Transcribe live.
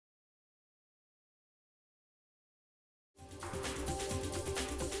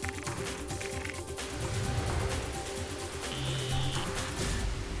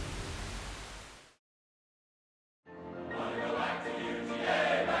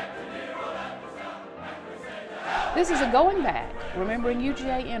This is a Going Back, Remembering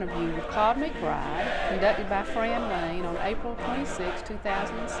UGA interview with Claude McBride, conducted by Fran on April 26,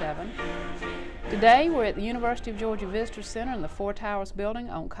 2007. Today, we're at the University of Georgia Visitor Center in the Four Towers building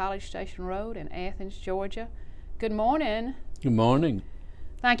on College Station Road in Athens, Georgia. Good morning. Good morning.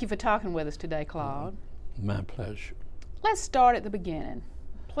 Thank you for talking with us today, Claude. My pleasure. Let's start at the beginning.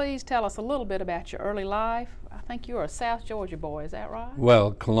 Please tell us a little bit about your early life. I think you're a South Georgia boy, is that right?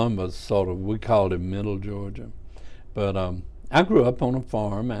 Well, Columbus, sort of, we called it Middle Georgia. But I grew up on a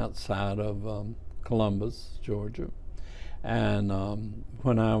farm outside of Columbus, Georgia. And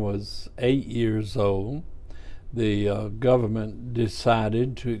when I was 8 years old, the government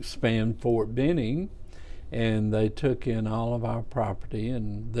decided to expand Fort Benning, and they took in all of our property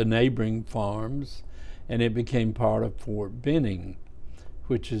and the neighboring farms, and it became part of Fort Benning,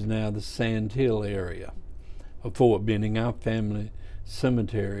 which is now the Sand Hill area of Fort Benning. Our family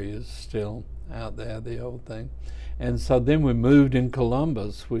cemetery is still out there, the old thing. And so then we moved in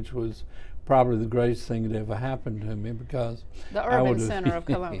Columbus, which was probably the greatest thing that ever happened to me, because the urban center of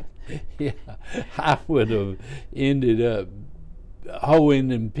Columbus. Yeah, I would have ended up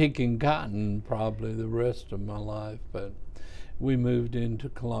hoeing and picking cotton probably the rest of my life. But we moved into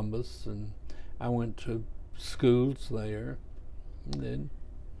Columbus, and I went to schools there, and then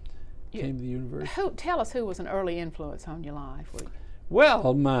came to the university. Tell us who was an early influence on your life?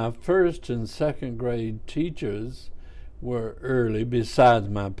 Well, my first and second grade teachers were early, besides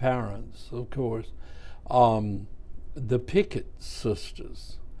my parents, of course. The Pickett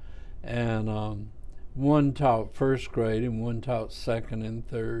sisters. And one taught first grade and one taught second and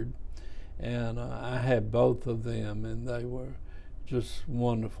third. And I had both of them, and they were just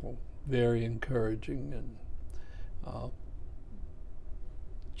wonderful, very encouraging, and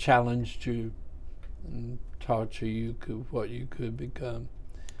challenged you and taught you what you could become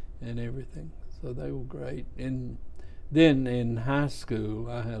and everything. So they were great. And then in high school,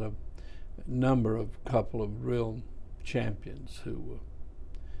 I had a couple of real champions who were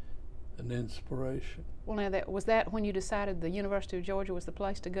an inspiration. Well, now, was that when you decided the University of Georgia was the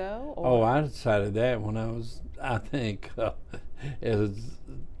place to go? Or? Oh, I decided that when I think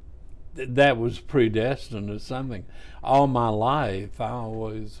that was predestined or something. All my life, I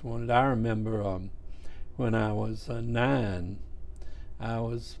always wanted. I remember when I was 9, I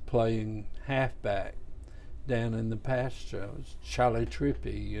was playing halfback down in the pasture. I was Charlie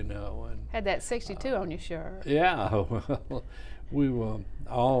Trippy, you know. And had that 62 on your shirt. Yeah, well,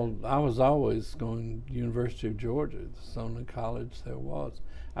 I was always going to University of Georgia. It's the only college there was.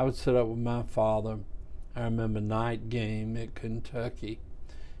 I would sit up with my father. I remember night game at Kentucky,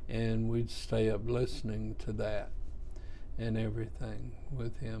 and we'd stay up listening to that and everything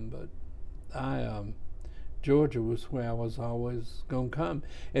with him. But Georgia was where I was always going to come.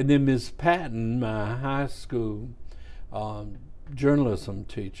 And then Miss Patton, my high school journalism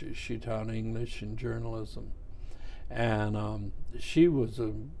teacher, she taught English and journalism. And she was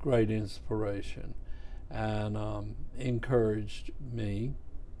a great inspiration and encouraged me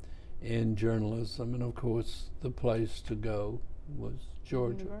in journalism. And of course, the place to go was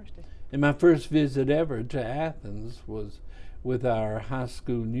Georgia. University. And my first visit ever to Athens was with our high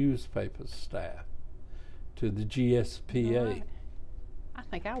school newspaper staff to the GSPA. Right. I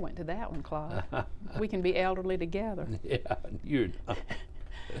think I went to that one, Claude. We can be elderly together. Yeah, you're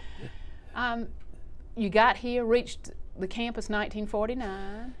not. You got here, reached the campus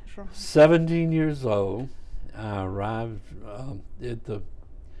 1949. 17 years old. I arrived at the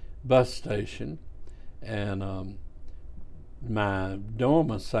bus station, and my dorm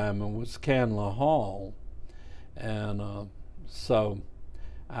assignment was Candler Hall, and so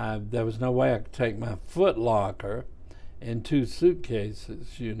there was no way I could take my foot locker and 2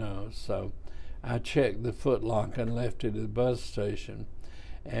 suitcases, you know, so I checked the foot locker and left it at the bus station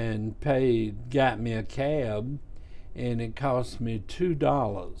and got me a cab, and it cost me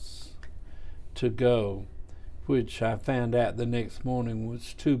 $2 to go, which I found out the next morning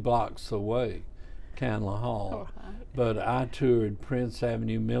was 2 blocks away, Candler Hall. Oh, but I toured Prince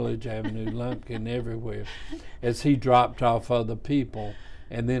Avenue, Millage Avenue, Lumpkin, everywhere, as he dropped off other people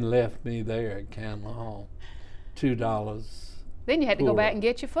and then left me there at Candler Hall. $2. Then you had to go back and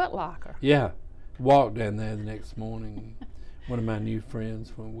get your foot locker. Yeah, walked down there the next morning. One of my new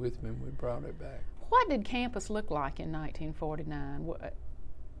friends went with me, and we brought it back. What did campus look like in 1949?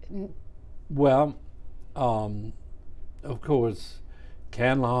 Well, of course,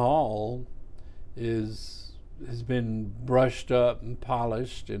 Candler Hall has been brushed up and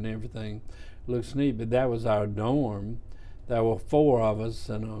polished, and everything looks neat. But that was our dorm. There were 4 of us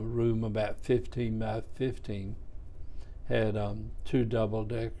in a room about 15 by 15. Had 2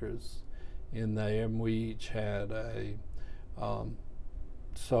 double-deckers, in there, and we each had a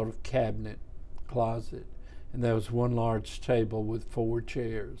sort of cabinet closet, and there was one large table with 4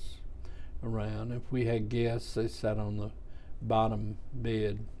 chairs around. If we had guests, they sat on the bottom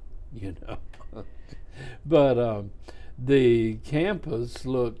bed, you know. But the campus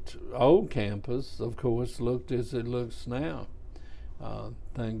old campus, of course, looked as it looks now,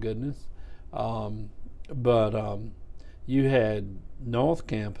 thank goodness. But you had North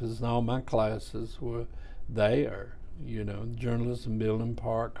Campus, and all my classes were there, you know, Journalism Building,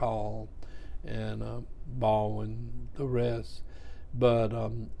 Park Hall, and Baldwin, the rest. But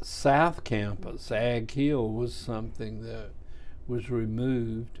South Campus, Ag Hill, was something that was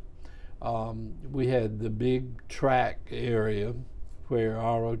removed. We had the big track area where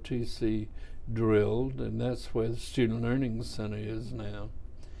ROTC drilled, and that's where the Student Learning Center is now.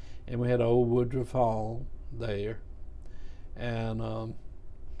 And we had Old Woodruff Hall there. And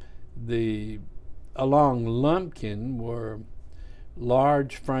along Lumpkin were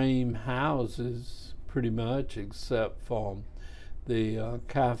large frame houses, pretty much, except for the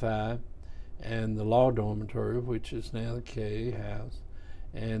Chi-Fi and the law dormitory, which is now the KA house,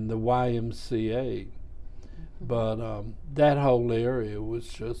 and the YMCA. But that whole area was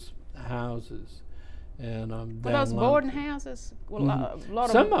just houses. And were those boarding houses? Well, a lot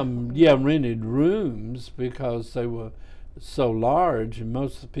some of them, yeah, rented rooms because they were so large, and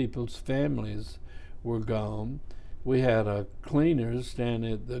most of the people's families were gone. We had a cleaners down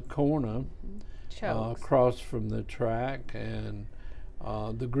at the corner, across from the track, and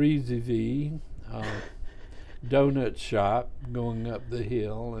the Greasy V donut shop going up the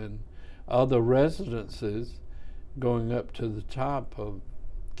hill, and other residences going up to the top of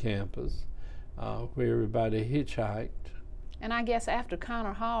campus, where everybody hitchhiked. And I guess after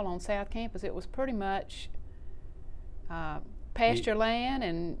Connor Hall on South Campus, it was pretty much pasture land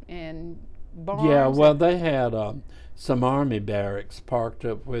and barns. Yeah, well, they had some Army barracks parked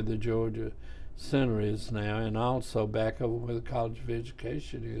up where the Georgia Center is now, and also back over where the College of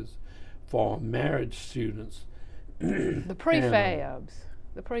Education is for marriage students. The prefabs.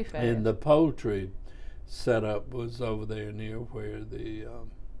 The prefabs. And the poultry setup was over there near where the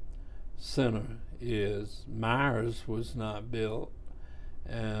center is. Myers was not built,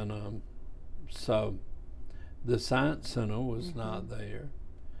 and so the Science Center was not there.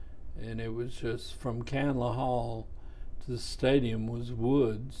 And it was just from Candler Hall to the stadium was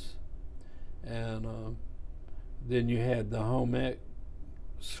woods. And then you had the home ec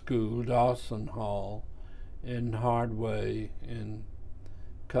school, Dawson Hall, and Hardway, and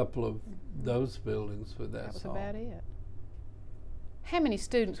a couple of those buildings, but that's all. That was about it. How many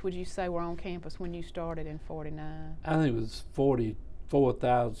students would you say were on campus when you started in '49? I think it was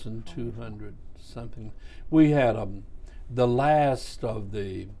 44,200 something. We had the last of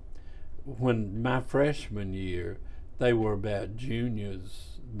when my freshman year, they were about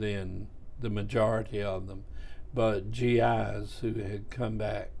juniors then, the majority of them, but GIs who had come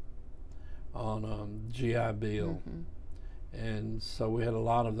back on GI Bill. And so we had a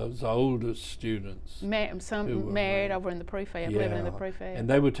lot of those older students. Some married over in the prefab, living in the prefab. And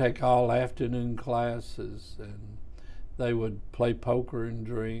they would take all afternoon classes, and they would play poker and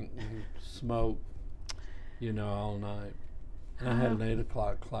drink and smoke, you know, all night. And I had an 8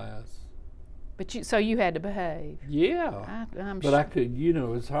 o'clock class. But so you had to behave. Yeah. But I could, you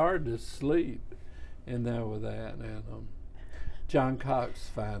know, it's hard to sleep in there with that. And John Cox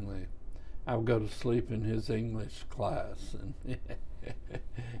finally, I would go to sleep in his English class, and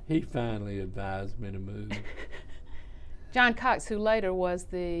he finally advised me to move. John Cox, who later was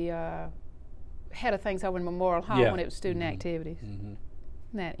the head of things over in Memorial Hall when it was student activities. Isn't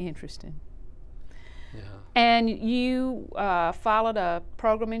that interesting? Yeah. And you followed a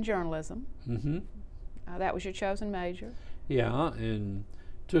program in journalism. That was your chosen major. Yeah, and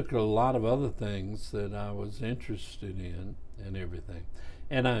took a lot of other things that I was interested in and everything.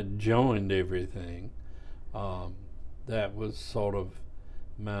 And I joined everything. That was sort of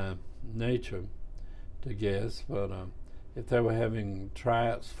my nature, to guess. But if they were having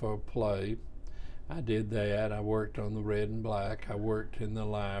tryouts for a play, I did that. I worked on the Red and Black. I worked in the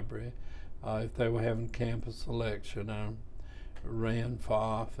library. If they were having campus election, I ran for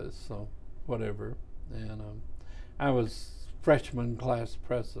office or whatever. And I was freshman class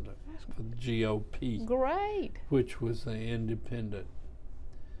president for the GOP. Great. Which was an independent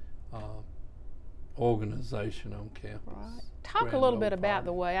organization on campus. Right. Talk a little bit about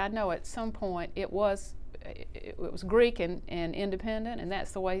the way, I know at some point it was Greek and independent, and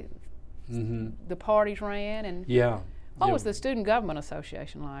that's the way the parties ran. And what was the Student Government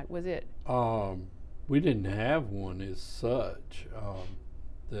Association like? Was it? We didn't have one as such.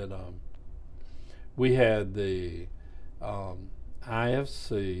 we had the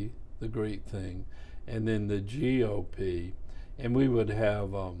IFC, the Greek thing, and then the GOP, and we would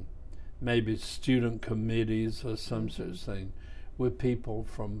have maybe student committees or some such thing with people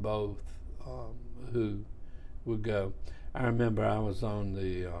from both who would go. I remember I was on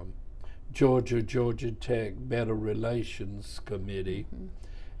the Georgia Tech Better Relations Committee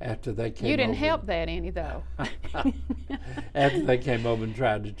after they came. You didn't over help that any though. after they came over and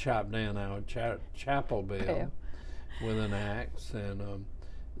tried to chop down our chapel bell with an axe, and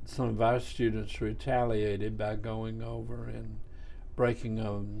some of our students retaliated by going over and breaking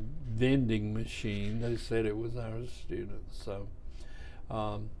a vending machine. They said it was our students. So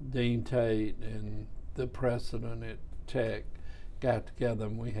Dean Tate and the president at Tech got together,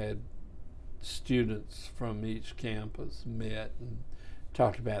 and we had students from each campus met and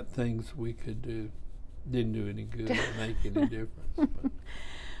talked about things we could do. Didn't do any good or make any difference, but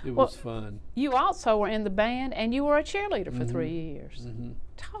it was fun. You also were in the band, and you were a cheerleader for 3 years.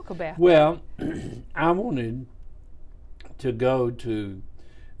 Talk about well, I wanted to go to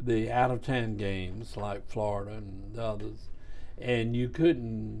the out-of-town games like Florida and the others, and you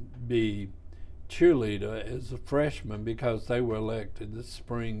couldn't be cheerleader as a freshman because they were elected the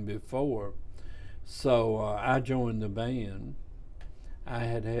spring before. So I joined the band. I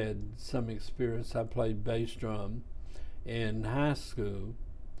had some experience. I played bass drum in high school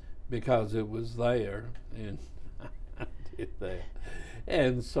because it was there, and I did that.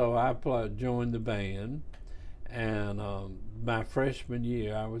 And so I joined the band, and my freshman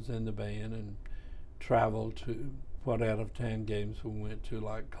year I was in the band and traveled to what out-of-town games we went to,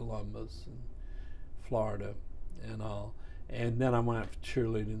 like Columbus and Florida and all. And then I went for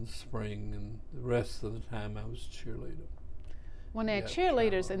cheerleading in the spring, and the rest of the time I was cheerleader. Well, now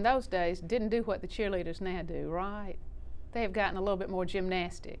cheerleaders in those days didn't do what the cheerleaders now do, right? They have gotten a little bit more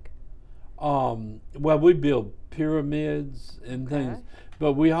gymnastic. Well, we built pyramids and things,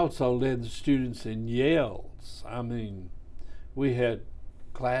 but we also led the students in yells. I mean, we had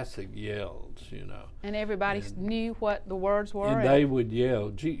classic yells, you know. And everybody knew what the words were. And they would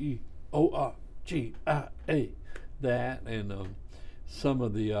yell Georgia, that, and some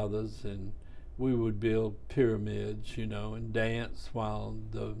of the others, and we would build pyramids, you know, and dance while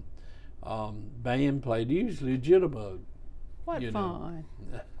the band played, usually jitterbug. What fun.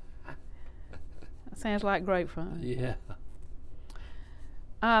 That sounds like great fun. Yeah.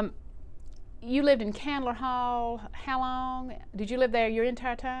 You lived in Candler Hall. How long? Did you live there your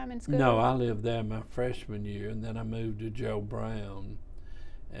entire time in school? No, I lived there my freshman year, and then I moved to Joe Brown.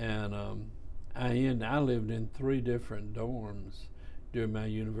 And I lived in 3 different dorms during my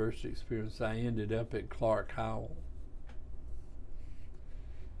university experience. I ended up at Clark Howell.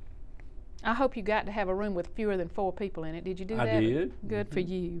 I hope you got to have a room with fewer than 4 people in it. Did you do that? I did. Good for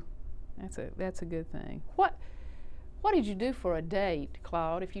you. That's a good thing. What did you do for a date,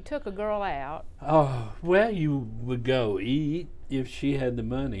 Claude, if you took a girl out? Oh, well, you would go eat if she had the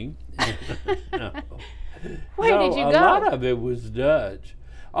money. No. Where did you go? A lot of it was Dutch.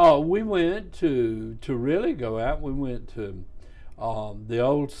 Oh, we went to really go out. We went to the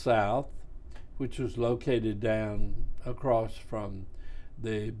Old South, which was located down across from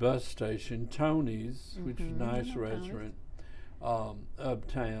the bus station, Tony's, which was a nice restaurant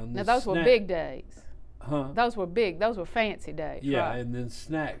uptown. Now those were big days. Huh? Those were big. Those were fancy days. Yeah, right? and then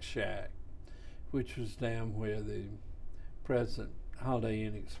Snack Shack, which was down where the present Holiday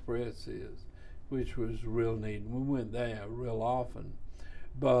Inn Express is, which was real neat. We went there real often.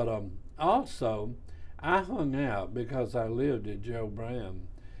 But also, I hung out because I lived at Joe Brown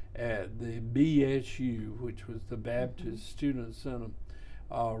at the BSU, which was the Baptist Student Center,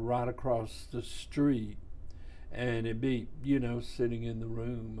 right across the street. And it'd be, you know, sitting in the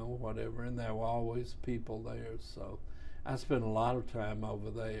room or whatever, and there were always people there. So I spent a lot of time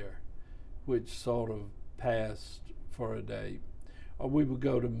over there, which sort of passed for a date. Or we would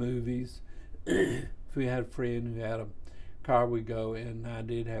go to movies. If we had a friend who had a car, we'd go, and I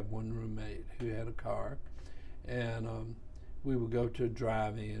did have one roommate who had a car. And we would go to a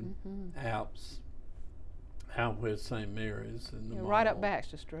drive-in, Alps, out where St. Mary's and the mall right up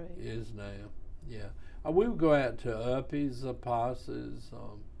Baxter Street is now. Yeah. We would go out to Uppy's, Passes.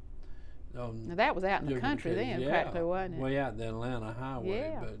 Now that was out in the country then, practically, wasn't it? Way out the Atlanta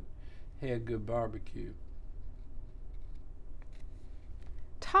highway, but had good barbecue.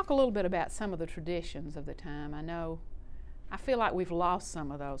 Talk a little bit about some of the traditions of the time. I feel like we've lost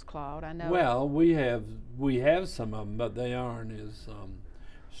some of those, Claude. I know. Well, we have some of them, but they aren't as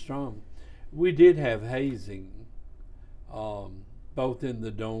strong. We did have hazing, both in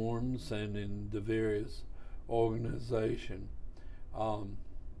the dorms and in the various organization.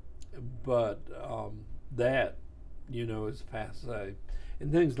 but that, is passe.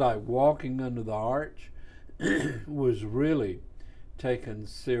 And things like walking under the arch was really taken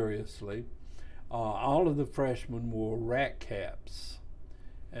seriously. All of the freshmen wore rat caps,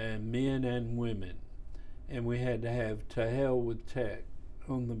 and men and women, and we had to have "To Hell with Tech"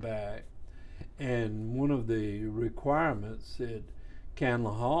 on the back. And one of the requirements at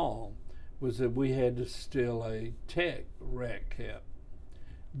Candler Hall was that we had to steal a tech rat cap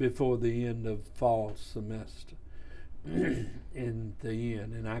before the end of fall semester. In the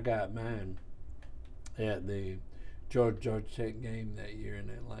end, and I got mine at the Georgia Tech game that year in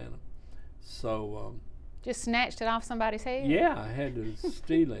Atlanta. So just snatched it off somebody's head? Yeah, I had to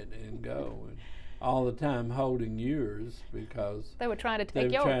steal it and go, and all the time holding yours because they were trying to take they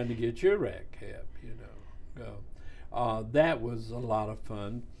were yours. trying to get your rat cap, go. That was a lot of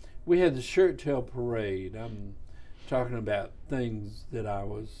fun. We had the shirt tail parade. I'm talking about things that I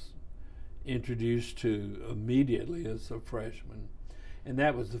was introduced to immediately as a freshman, and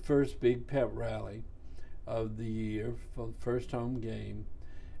that was the first big pep rally of the year for the first home game.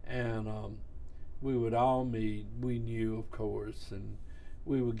 And we would all meet. We knew, of course, and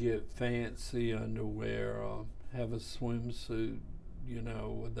we would get fancy underwear, have a swimsuit,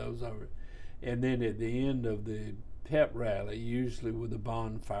 with those over. And then at the end of the pep rally, usually with a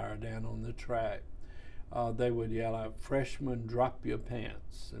bonfire down on the track, they would yell out, "Freshmen, drop your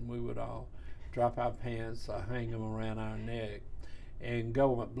pants," and we would all drop our pants, hang them around our neck, and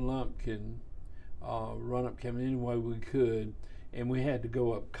go up Lumpkin, run up Campbell any way we could. And we had to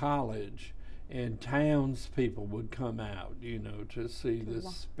go up College, and townspeople would come out, to see the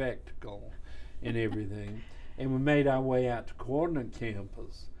spectacle and everything. And we made our way out to Coordinate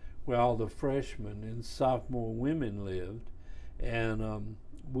Campus, where all the freshmen and sophomore women lived, and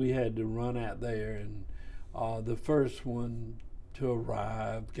we had to run out there. And the first one to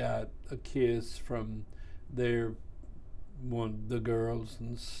arrive got a kiss from the girls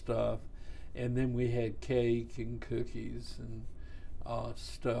and stuff, and then we had cake and cookies and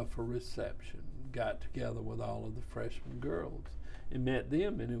stuff for reception. Got together with all of the freshman girls and met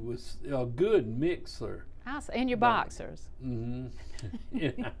them, and it was a good mixer. Awesome. And your boxers. Mm-hmm.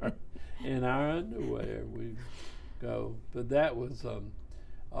 in our underwear we go. But that was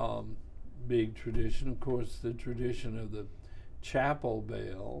big tradition. Of course, the tradition of the chapel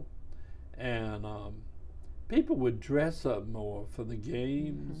bell, and people would dress up more for the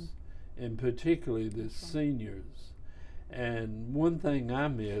games, and particularly the seniors. And one thing I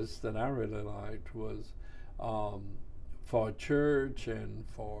missed that I really liked was for church and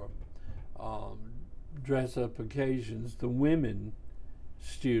for dress up occasions, the women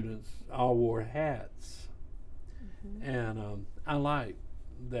students all wore hats. And I liked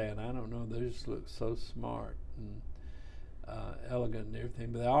that. I don't know, they just looked so smart and elegant and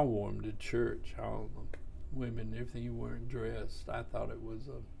everything, but they all wore them to church, all the women and everything. You weren't dressed. I thought it was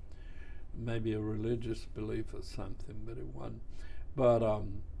maybe a religious belief or something, but it wasn't. But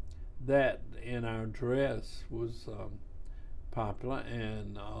that in our dress was popular,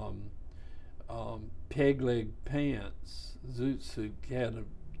 and peg leg pants. Zoot Suit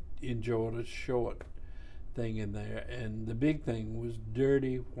enjoyed a short thing in there, and the big thing was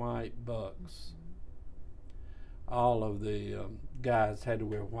dirty white bucks. All of the guys had to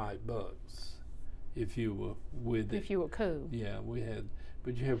wear white bucks if you were with it. If you were cool. Yeah, we had.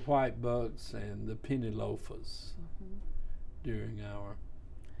 But you had white bucks and the penny loafers during our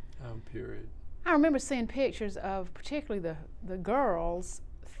period. I remember seeing pictures of particularly the girls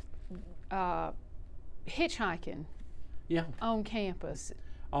hitchhiking on campus.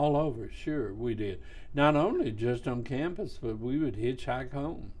 All over, sure, we did. Not only just on campus, but we would hitchhike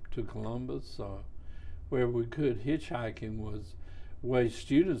home to Columbus, where we could. Hitchhiking was the way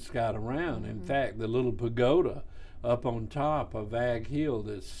students got around. In fact, the little pagoda up on top of Ag Hill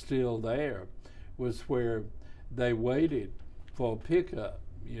that's still there was where they waited for a pickup,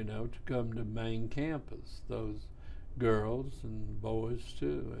 to come to main campus, those girls and boys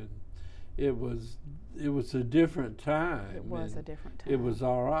too. And it was a different time. It was a different time. It was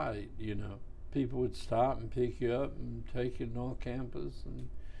all right, People would stop and pick you up and take you to North Campus, and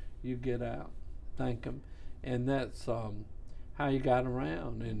you get out, thank them. And that's how you got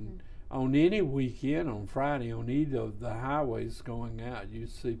around. And on any weekend, on Friday, on either of the highways going out, you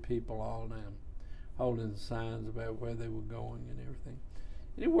see people all down holding signs about where they were going and everything.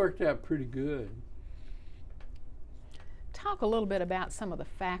 And it worked out pretty good. Talk a little bit about some of the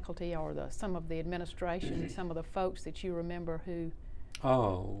faculty or some of the administration, some of the folks that you remember who...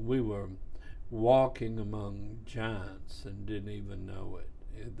 Oh, we were walking among giants and didn't even know it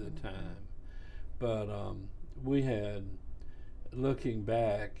at the time. But we had looking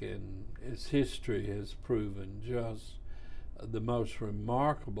back, and its history has proven just the most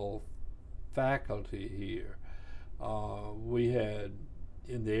remarkable faculty here. We had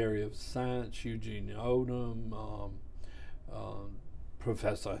in the area of science Eugene Odom,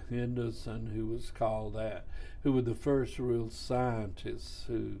 Professor Henderson, who was called that, who were the first real scientists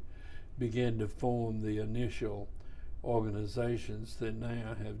who began to form the initial organizations that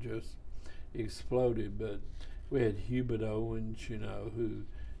now have just exploded. But we had Hubert Owens, who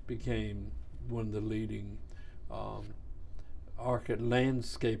became one of the leading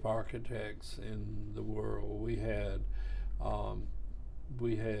landscape architects in the world. We had,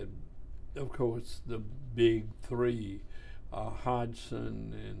 of course, the big three,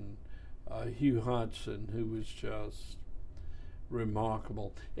 Hodgson and Hugh Hodgson, who was just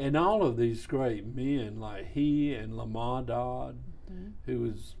remarkable. And all of these great men, like he and Lamar Dodd, who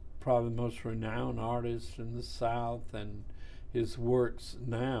was probably the most renowned artist in the South, and his works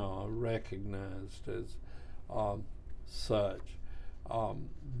now are recognized as such.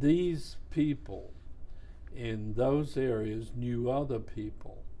 These people in those areas knew other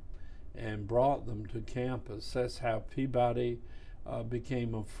people and brought them to campus. That's how Peabody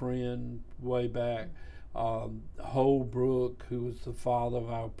became a friend way back. Holbrook, who was the father of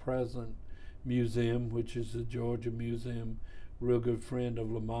our present museum, which is the Georgia Museum, real good friend of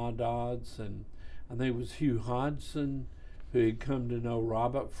Lamar Dodd's. And I think it was Hugh Hodgson, who had come to know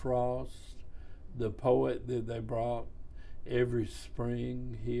Robert Frost, the poet that they brought every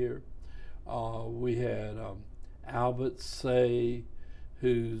spring here. We had Albert Say,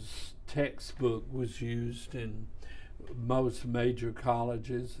 whose textbook was used in most major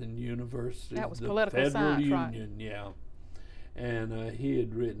colleges and universities. That was the political Federal science, Union, right? Yeah. And he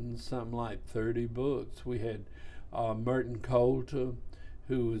had written something like 30 books. We had Merton Coulter,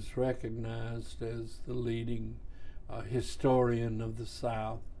 who was recognized as the leading historian of the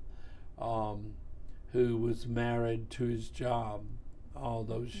South, who was married to his job all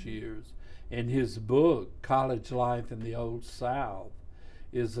those years. And his book, College Life in the Old South,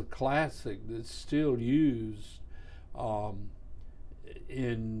 is a classic that's still used for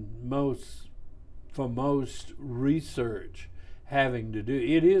most research having to do.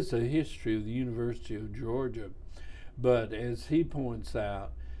 It is a history of the University of Georgia, but as he points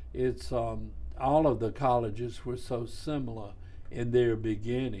out, it's all of the colleges were so similar in their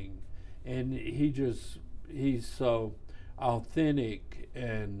beginning, and he's so authentic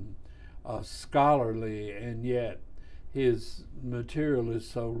and scholarly, and yet his material is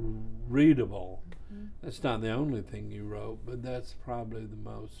so readable. That's not the only thing he wrote, but that's probably the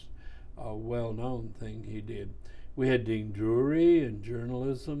most well-known thing he did. We had Dean Drury in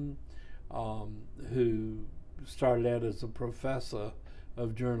journalism, who started out as a professor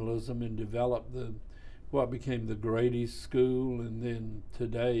of journalism and developed what became the Grady School, and then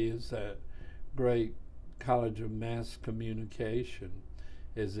today is that great College of Mass Communication,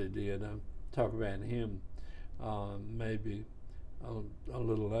 as it did. I'll talk about him maybe a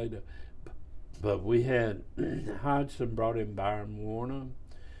little later. But we had Hodgson brought in Byron Warner,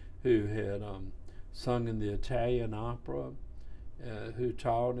 who had sung in the Italian opera, who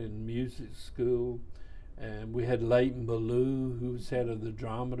taught in music school. And we had Leighton Ballou, who was head of the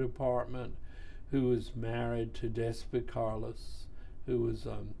drama department, who was married to Despy Carlos, who was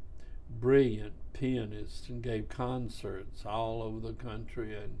a brilliant pianist and gave concerts all over the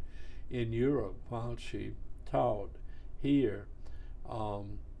country and in Europe while she taught here.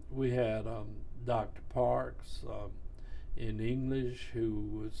 We had Dr. Parks in English,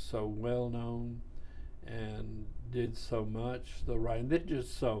 who was so well known and did so much the writing. There's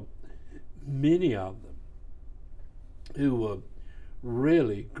just so many of them who were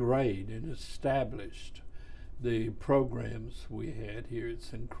really great and established the programs we had here.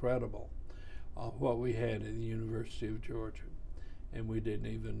 It's incredible what we had at the University of Georgia, and we didn't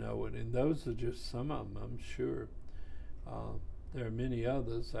even know it. And those are just some of them, I'm sure. There are many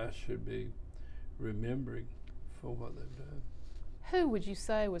others I should be remembering for what they've done. Who would you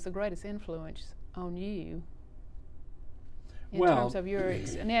say was the greatest influence on you in Well, terms of your,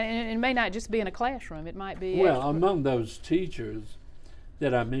 and it may not just be in a classroom, it might be well, among those teachers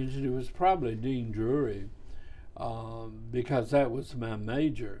that I mentioned, it was probably Dean Drury, because that was my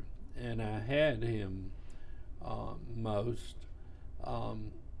major, and I had him most.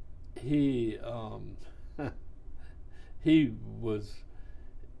 He was,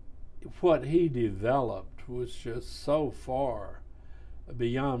 what he developed was just so far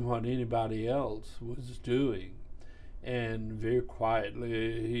beyond what anybody else was doing. And very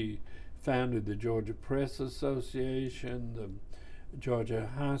quietly, he founded the Georgia Press Association, the Georgia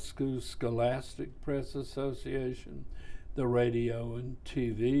High School Scholastic Press Association, the radio and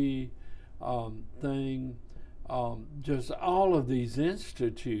TV thing, just all of these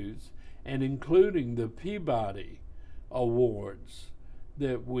institutes, and including the Peabody Awards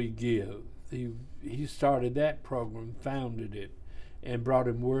that we give. He started that program, founded it, and brought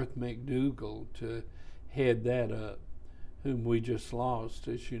in Worth McDougall to head that up, whom we just lost,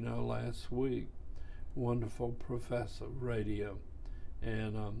 as you know, last week. Wonderful professor, radio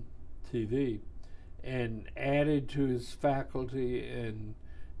and TV, and added to his faculty and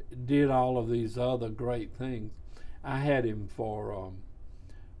did all of these other great things. I had him for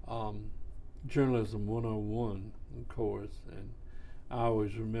Journalism 101, of course, and I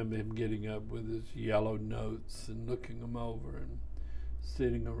always remember him getting up with his yellow notes and looking them over and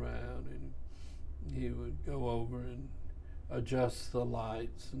sitting around, and he would go over and adjust the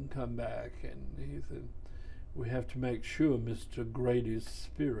lights and come back, and he said, "We have to make sure Mr. Grady's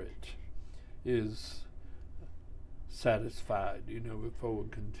spirit is satisfied, before we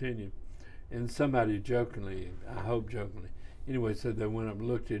continue." And somebody jokingly, I hope jokingly, anyway, said they went up and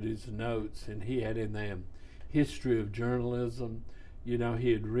looked at his notes, and he had in there history of journalism. He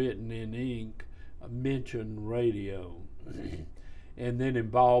had written in ink, mention radio, and then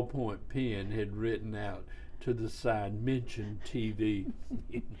in ballpoint pen had written out to the side, mention TV.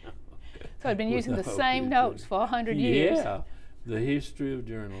 So I'd been using the same notes for 100 years. Yeah, the history of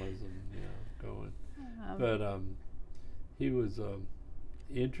journalism, going. But he was an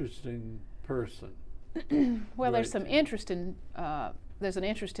interesting person. Well, there's an interesting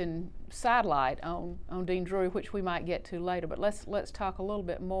sidelight on Dean Drury, which we might get to later. But let's talk a little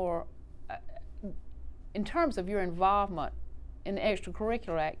bit more in terms of your involvement in the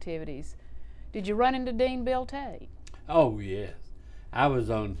extracurricular activities. Did you run into Dean Bill Tate? Oh yes, I was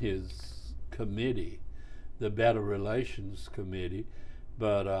on his committee, the Better Relations Committee,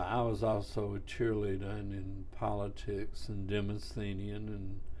 but I was also a cheerleader and in politics and Demosthenian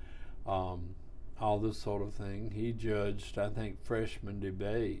and all this sort of thing. He judged, I think, freshman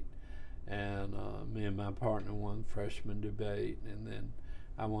debate, and me and my partner won freshman debate, and then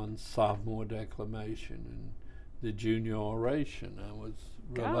I won sophomore declamation and the junior oration. I was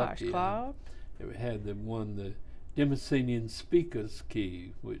real lucky. Gosh, Claude. It had won the Demosthenian Speaker's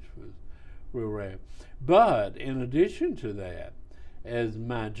Key, which was real rare. But in addition to that, as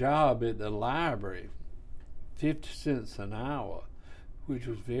my job at the library, 50 cents an hour, which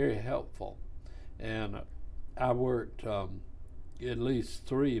was very helpful. And I worked at least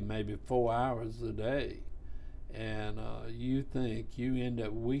 3, maybe 4 hours a day. And you think you end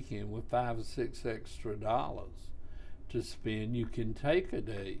up weekend with $5 or $6 extra to spend. You can take a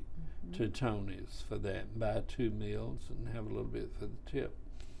date to Tony's for that and buy 2 meals and have a little bit for the tip.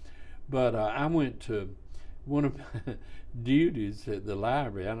 But I went to one of my duties at the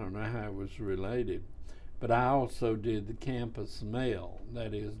library. I don't know how it was related, but I also did the campus mail,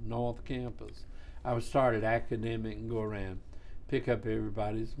 that is North Campus. I would start at academic and go around, pick up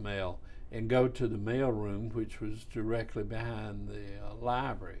everybody's mail, and go to the mail room, which was directly behind the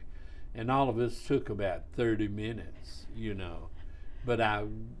library. And all of us took about 30 minutes, But I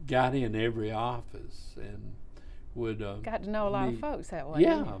got in every office and would got to know a lot of folks that way.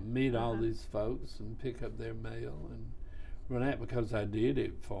 Yeah, meet all these folks and pick up their mail and run out, because I did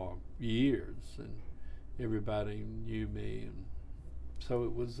it for years and everybody knew me, and so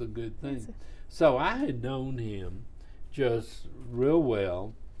it was a good thing. So I had known him just real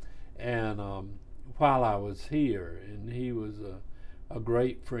well, and while I was here, and he was a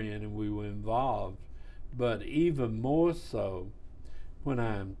great friend, and we were involved. But even more so when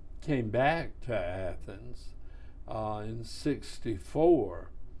I came back to Athens in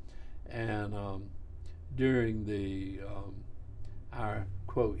 '64, and during the our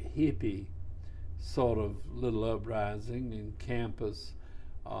quote hippie sort of little uprising in campus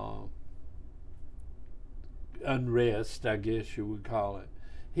unrest, I guess you would call it.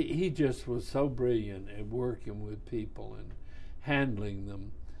 He just was so brilliant at working with people and handling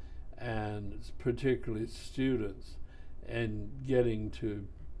them, and particularly students, and getting to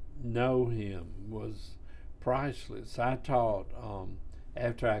know him was priceless. I taught,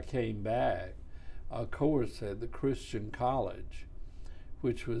 after I came back, a course at the Christian College,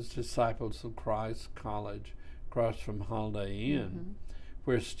 which was Disciples of Christ College across from Holiday Inn,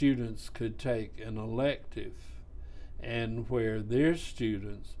 where students could take an elective, and where their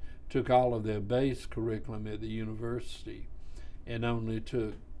students took all of their base curriculum at the university and only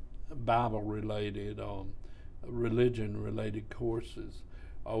took Bible-related, religion-related courses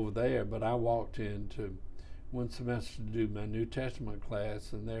over there. But I walked into one semester to do my New Testament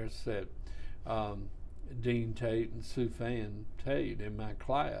class, and there sat Dean Tate and Sue Fan Tate in my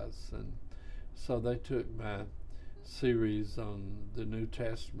class, and so they took my series on the New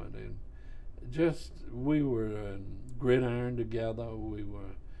Testament, and just we were gridiron together. We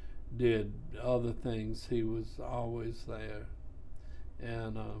did other things. He was always there,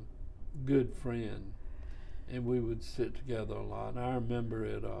 and good friend, and we would sit together a lot. And I remember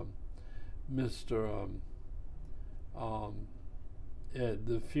at at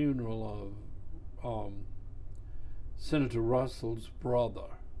the funeral of Senator Russell's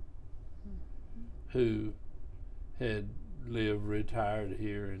brother, who had lived, retired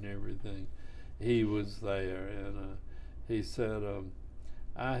here and everything. He was there, and he said,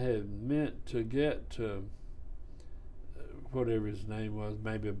 I had meant to get to whatever his name was,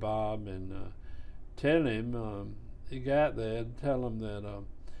 maybe Bob, and tell him, he got there, tell him that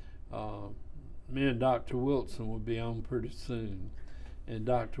me and Dr. Wilson would be on pretty soon. And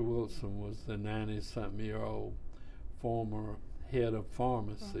Dr. Wilson was the 90-something-year-old former head of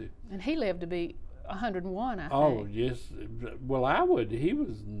pharmacy. And he lived to be 101, I think. Oh, yes. Well, he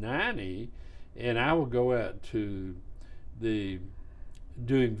was 90, and I would go out to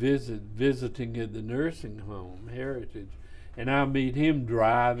visiting at the nursing home, Heritage, and I'll meet him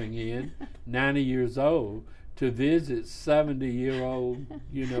driving in, 90 years old, to visit 70-year-old,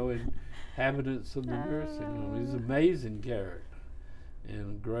 inhabitants of the nursing home. He's an amazing character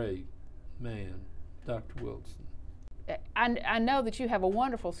and a great man, Dr. Wilson. I know that you have a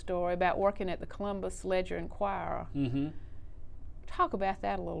wonderful story about working at the Columbus Ledger-Enquirer. Mm-hmm. Talk about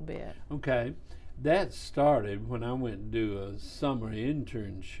that a little bit. Okay. That started when I went to do a summer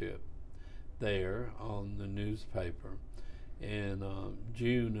internship there on the newspaper in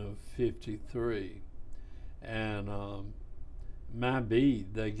June of '53. And my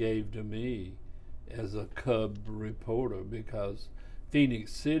beat they gave to me as a cub reporter because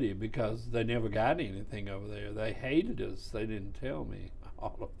Phoenix City, because they never got anything over there. They hated us. They didn't tell me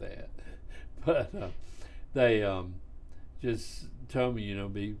all of that. But they just told me,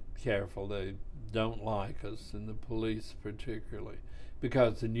 be careful. They don't like us, and the police particularly,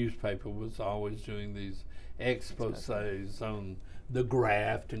 because the newspaper was always doing these exposés on the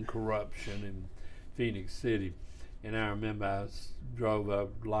graft and corruption in Phoenix City. And I remember I drove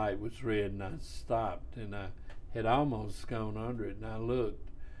up, light was red, and I stopped, and I had almost gone under it, and I looked,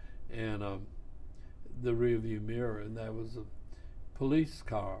 and the rearview mirror, and there was a police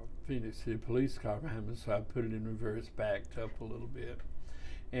car, Phoenix City police car behind me, so I put it in reverse, backed up a little bit,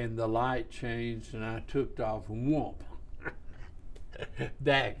 and the light changed, and I took off, and whoomp,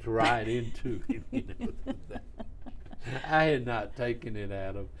 backed right into him. I had not taken it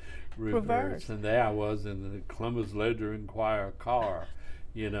out of reverse, and there I was in the Columbus Ledger-Enquirer car,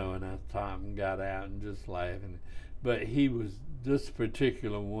 and I stopped and got out and just laughing. But this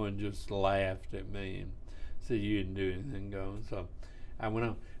particular one just laughed at me and said, you didn't do anything going. So I went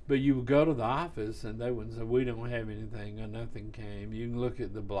on. But you would go to the office and they would say, we don't have anything or nothing came. You can look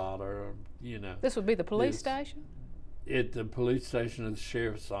at the blotter, or, This would be the police station? At the police station and the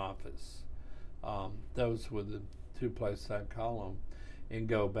sheriff's office. Those were the two places I'd call them and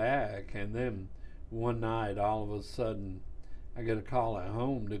go back. And then one night, all of a sudden, I get a call at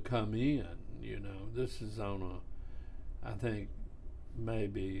home to come in, This is on I think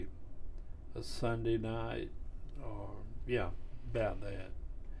maybe a Sunday night, or about that.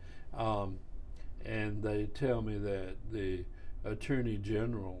 And they tell me that the Attorney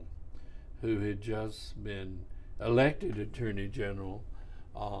General, who had just been elected Attorney General,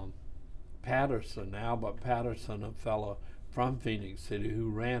 Albert Patterson, a fellow from Phoenix City who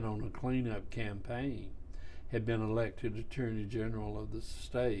ran on a cleanup campaign, had been elected Attorney General of the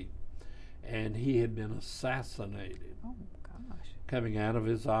state, and he had been assassinated. Oh, gosh. Coming out of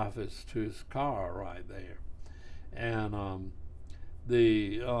his office to his car right there. And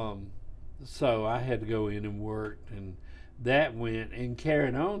so I had to go in and work, and that went and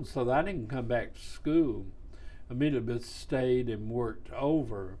carried on, so that I didn't come back to school immediately, but stayed and worked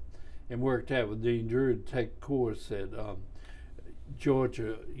over and worked out with Dean Drew to take a course at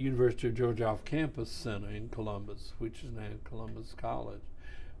University of Georgia Off-Campus Center in Columbus, which is now Columbus College,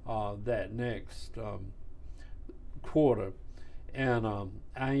 that next quarter. And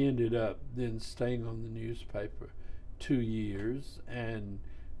I ended up then staying on the newspaper 2 years, and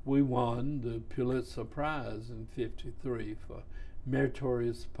we won the Pulitzer Prize in '53 for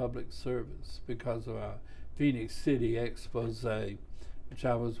meritorious public service because of our Phoenix City expose, which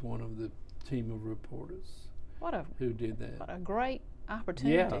I was one of the team of reporters who did that. What a great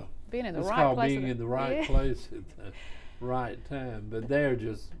opportunity. Yeah. Being in the It's right called place. being in the right place at the right time. But there are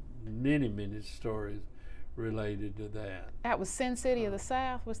just many, many stories related to that. That was Sin City of the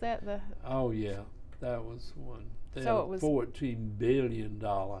South. Was that the? Oh yeah, that was one. They So had it was $14 billion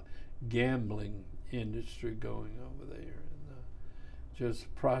gambling industry going over there, and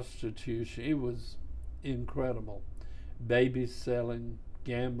just prostitution. It was incredible. Baby selling,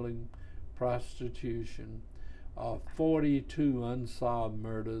 gambling, prostitution, 42 unsolved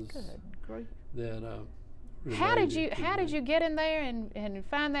murders. Good grief. That How did you get in there and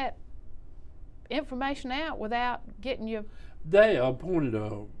find that information out without getting your? They appointed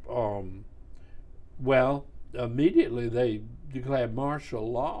well, immediately they declared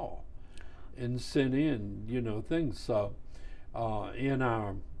martial law and sent in, things. So in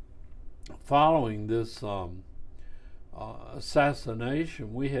our following this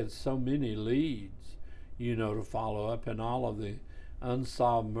assassination, we had so many leads, to follow up, and all of the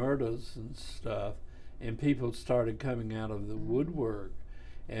unsolved murders and stuff, and people started coming out of the woodwork,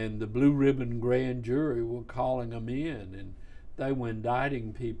 and the blue ribbon grand jury were calling them in, and they were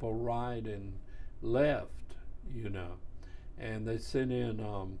indicting people right and left, and they sent in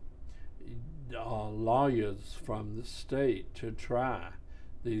lawyers from the state to try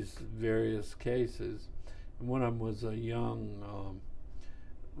these various cases. And one of them was a young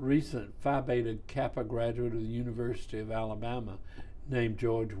recent Phi Beta Kappa graduate of the University of Alabama named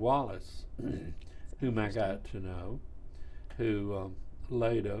George Wallace, whom I got to know, who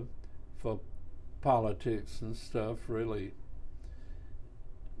later, for politics and stuff, really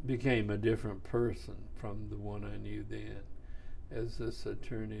became a different person from the one I knew then as this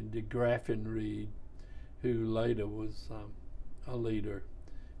attorney. And DeGraffin Reed, who later was a leader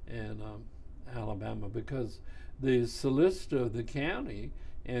in Alabama, because the solicitor of the county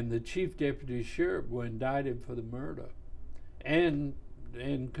and the chief deputy sheriff were indicted for the murder and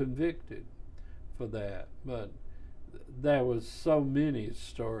convicted for that. But there was so many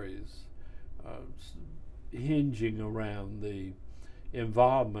stories hinging around the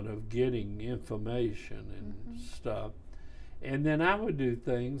involvement of getting information and stuff. And then I would do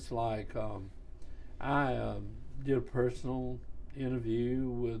things like I did a personal interview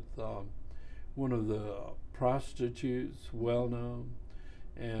with one of the prostitutes, well known,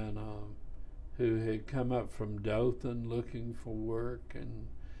 and who had come up from Dothan looking for work, and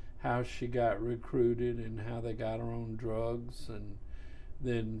how she got recruited and how they got her on drugs, and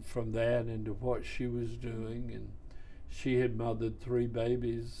then from that into what she was doing. And she had mothered 3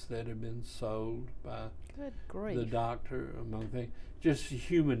 babies that had been sold by the doctor, among things. Just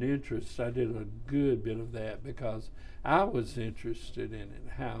human interest. I did a good bit of that because I was interested in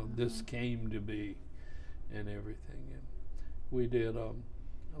it, how this came to be and everything. And we did a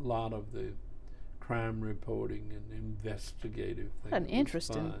lot of the crime reporting and investigative things. An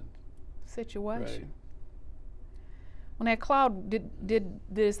interesting situation. Right. Well, now, Claude,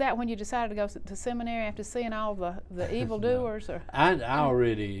 is that when you decided to go to seminary after seeing all the evildoers? No. I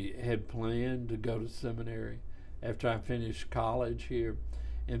already had planned to go to seminary after I finished college here.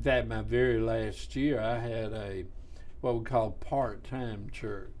 In fact, my very last year, I had what we call part-time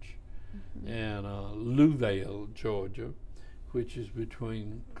church in Louisville, Georgia, which is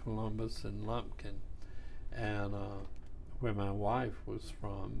between Columbus and Lumpkin, and where my wife was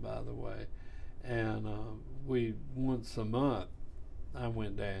from, by the way. And we, once a month, I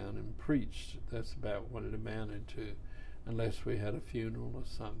went down and preached. That's about what it amounted to, unless we had a funeral or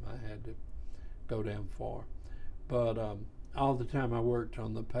something I had to go down for. But all the time I worked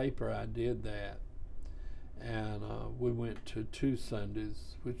on the paper, I did that. And we went to 2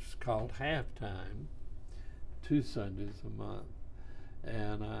 Sundays, which is called halftime, 2 Sundays a month.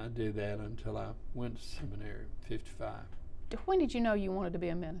 And I did that until I went to seminary, 55. When did you know you wanted to be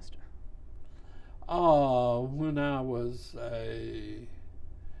a minister? When I was I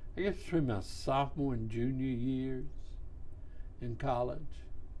guess between my sophomore and junior years in college.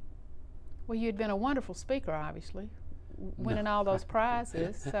 Well, you'd been a wonderful speaker, obviously, winning all those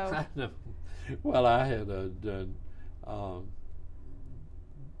prizes. So. I know. Well, I had done a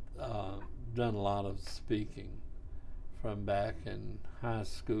lot of speaking from back in high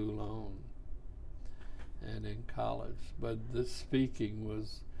school on and in college, but the speaking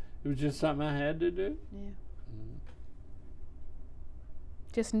was just something I had to do. Yeah.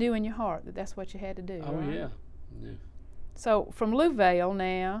 Just knew in your heart that that's what you had to do. Oh, right? yeah. So from Louisville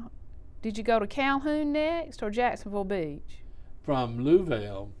now, did you go to Calhoun next or Jacksonville Beach? From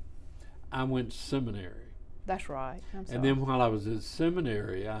Louisville, I went to seminary. That's right. I'm sorry. And then while I was at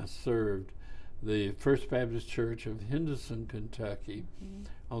seminary, I served the First Baptist Church of Henderson, Kentucky,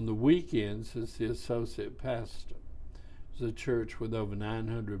 on the weekends as the associate pastor. It was a church with over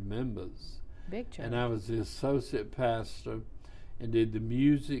 900 members. Big church. And I was the associate pastor and did the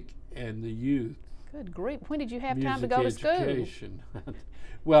music and the youth. Good grief. When did you have music time to go education. to school?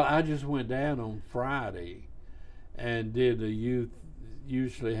 Well, I just went down on Friday and did a youth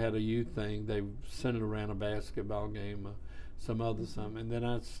usually had a youth thing. They centered around a basketball game, some other something, and then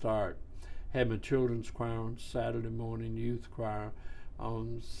I'd start having a children's choir on Saturday morning, youth choir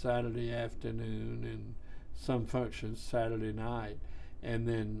on Saturday afternoon, and some functions Saturday night, and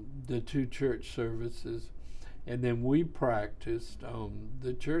then the 2 church services, and then we practiced on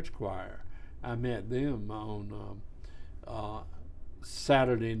the church choir. I met them on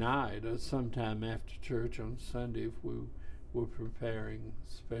Saturday night or sometime after church on Sunday if we were preparing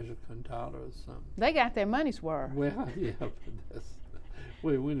special cantata or something. They got their money's worth. Well, yeah,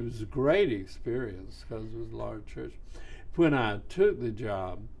 but it was a great experience because it was a large church. When I took the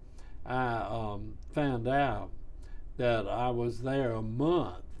job, I found out that I was there a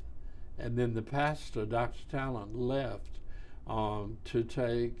month, and then the pastor, Dr. Talent, left to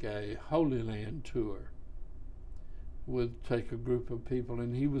take a Holy Land tour. Would take a group of people,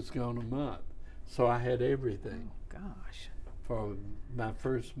 and he was gone a month, so I had everything. Oh gosh! For my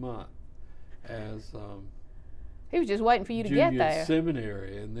first month as he was just waiting for you to get there.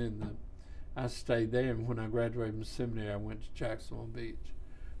 Seminary, and then I stayed there. And when I graduated from seminary, I went to Jacksonville Beach,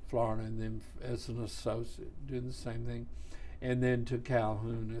 Florida, and then as an associate, doing the same thing, and then to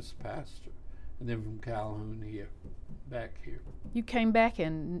Calhoun as pastor, and then from Calhoun here, back here. You came back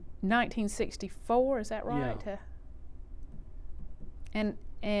in 1964, is that right? Yeah.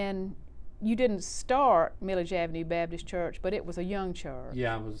 And you didn't start Millage Avenue Baptist Church, but it was a young church.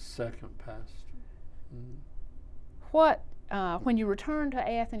 Yeah, I was second pastor. Mm. What, when you returned to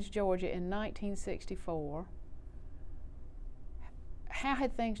Athens, Georgia in 1964, how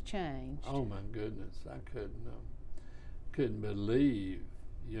had things changed? Oh my goodness, I couldn't believe,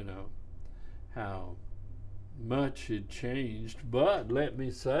 how much had changed. But let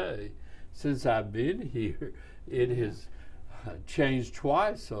me say, since I've been here, it has changed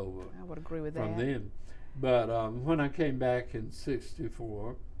twice over. I would agree with from that. then. But when I came back in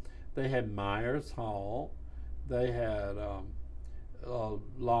 '64, they had Myers Hall. They had a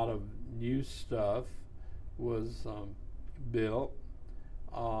lot of new stuff was built.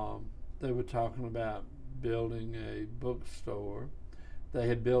 They were talking about building a bookstore. They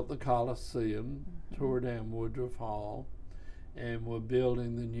had built the Coliseum, tore down Woodruff Hall, and were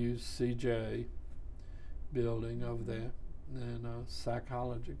building the new CJ building over there, and a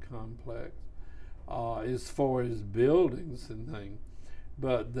psychology complex, as far as buildings and things.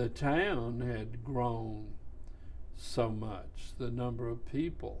 But the town had grown so much, the number of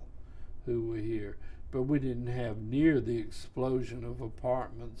people who were here. But we didn't have near the explosion of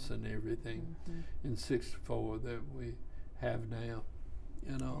apartments and everything in '64 that we have now,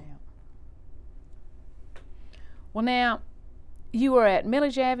 Yeah. Well, now, you were at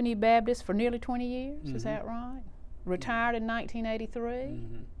Millage Avenue Baptist for nearly 20 years, is that right? Retired in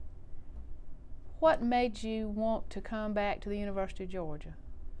 1983? What made you want to come back to the University of Georgia?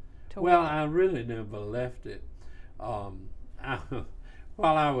 Well, I really never left it. While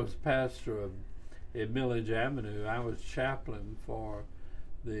I was pastor at Millage Avenue, I was chaplain for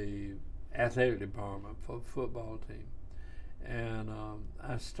the athletic department for the football team. And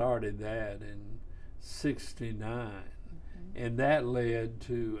I started that in '69. And that led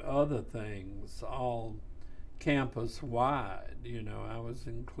to other things, all campus-wide. I was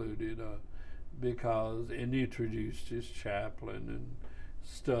included and introduced as chaplain and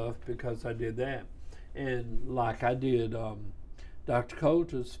stuff because I did that. And like I did Dr.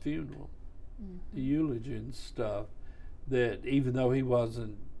 Coulter's funeral, the eulogy and stuff, that even though he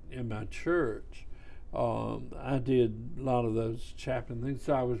wasn't in my church, I did a lot of those chaplain things.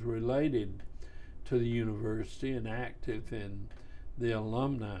 So I was related to the university and active in the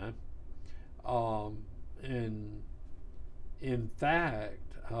alumni. And in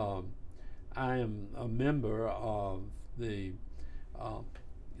fact, I am a member of the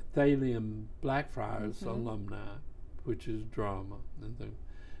Thalian Blackfriars alumni, which is drama, and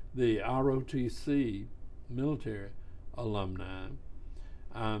the ROTC military alumni.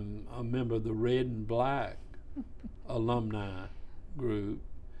 I'm a member of the Red and Black alumni group,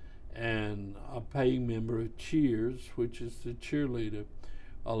 and a paying member of Cheers, which is the cheerleader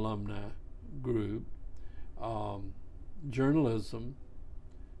alumni group. Journalism,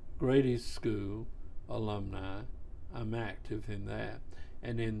 Grady School alumni, I'm active in that,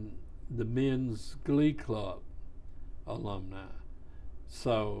 and in the Men's Glee Club alumni.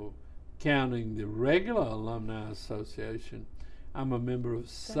 So counting the regular Alumni Association, I'm a member of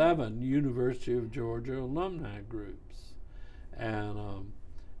 7 University of Georgia alumni groups. And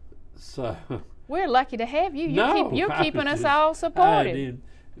so we're lucky to have you. You're keeping us just, all supported. I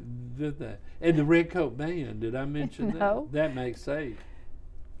did that. And the Redcoat Band, did I mention No. that? That makes 8.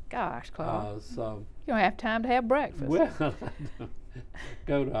 Gosh, Claude. So you don't have time to have breakfast. well,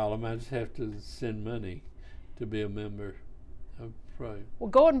 go to all of them. I just have to send money to be a member of Pro. Well,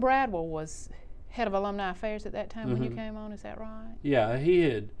 Gordon Bradwell was head of alumni affairs at that time when you came on, is that right? Yeah, he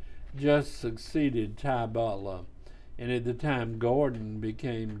had just succeeded Ty Butler, and at the time Gordon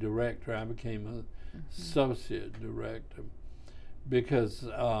became director. I became an associate director because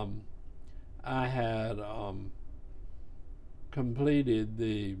I had completed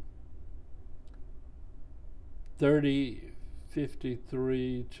the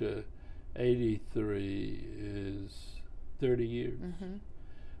 53 to 83 is 30 years.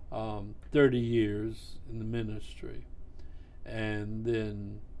 30 years in the ministry. And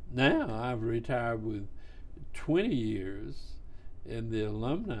then now I've retired with 20 years in the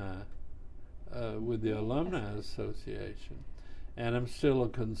alumni, with the Alumni Association. And I'm still a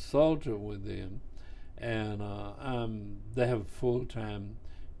consultant with them. And they have a full-time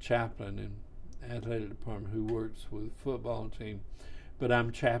chaplain in athletic department who works with football team. But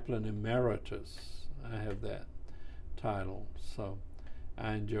I'm chaplain emeritus. I have that title. So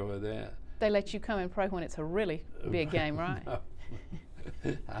I enjoy that. They let you come and pray when it's a really big game, right? No.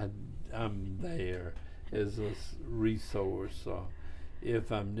 I'm there as a resource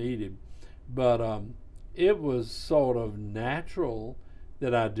if I'm needed. But it was sort of natural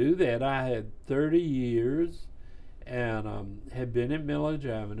that I do that. I had 30 years and had been at Millage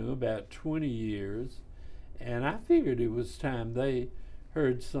Avenue about 20 years, and I figured it was time they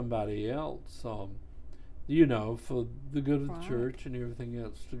heard somebody else, you know, for the good of the church and everything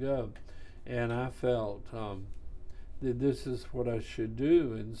else to go. And I felt that this is what I should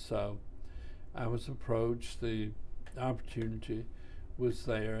do, and so I was approached. The opportunity was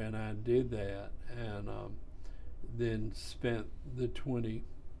there, and I did that, and then spent the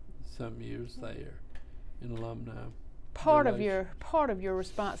 20-some years there in alumni. Part of your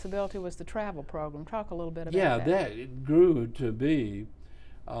responsibility was the travel program. Talk a little bit about that. Yeah, that it grew to be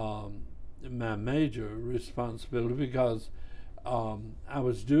my major responsibility because I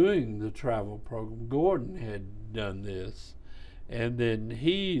was doing the travel program. Gordon had done this, and then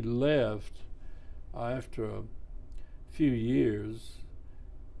he left after a few years,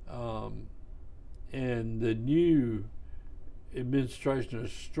 and the new administration or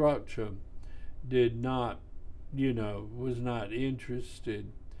structure did not, you know, was not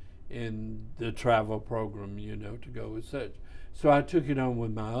interested in the travel program, you know, to go with such. So I took it on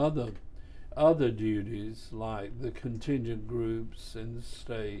with my other duties, like the contingent groups in the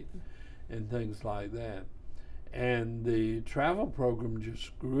state and things like that. And the travel program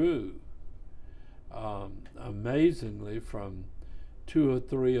just grew amazingly from 2 or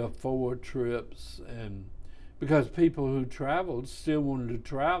 3 or 4 trips, and because people who traveled still wanted to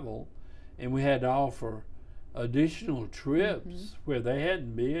travel, and we had to offer additional trips where they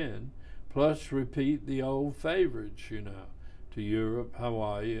hadn't been, plus repeat the old favorites, you know, to Europe,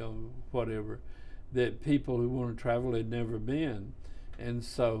 Hawaii, or whatever, that people who want to travel had never been. And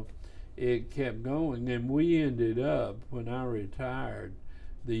so it kept going, and we ended up, when I retired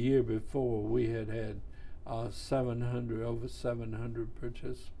the year before, we had over 700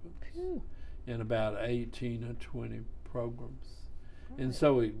 participants in about 18 or 20 programs. And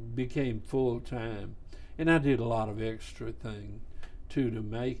so it became full-time. And I did a lot of extra things, too, to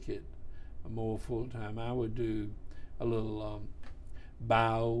make it more full-time. I would do a little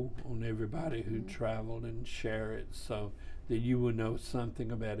bio on everybody who traveled and share it so that you would know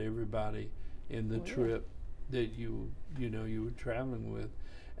something about everybody in the trip that you were traveling with.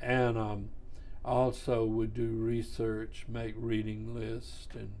 And also would do research, make reading lists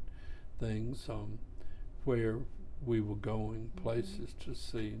and things on where we were going, places to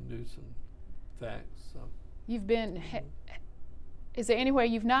see, and do some facts. So. You've been, is there anywhere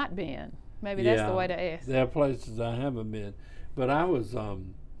you've not been? Maybe that's the way to ask. There are places I haven't been, but I was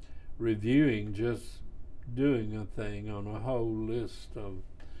reviewing, just doing a thing on a whole list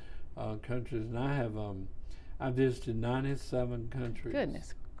of countries, and I visited 97 countries.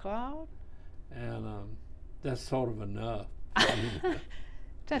 Goodness, Claude. And that's sort of enough.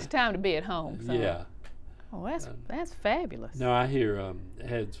 Just time to be at home. So. Yeah. Oh, that's fabulous. No, I hear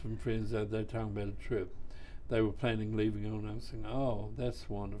had some friends out there talking about a trip they were planning leaving on. I was saying, oh, that's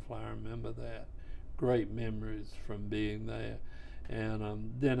wonderful. I remember that. Great memories from being there.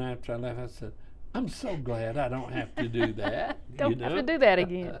 And then after I left, I said, I'm so glad I don't have to do that. Don't have to do that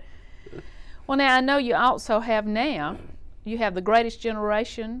again. Well, now I know you also have you have the Greatest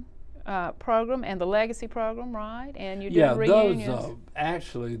Generation program and the Legacy program, right? And you're doing reunions.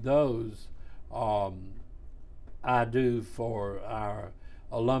 Those I do for our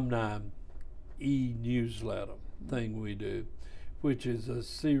alumni e-newsletter thing we do, which is a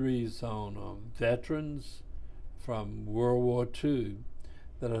series on veterans, from World War II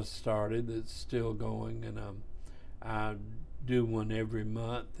that I started that's still going, and I do one every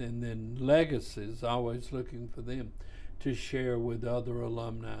month. And then legacies, always looking for them to share with other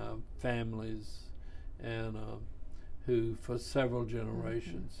alumni families and who for several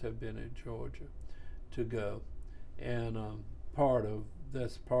generations have been in Georgia to go. And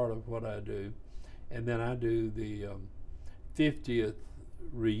that's part of what I do. And then I do the 50th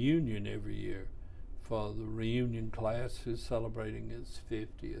reunion every year for the reunion class who's celebrating its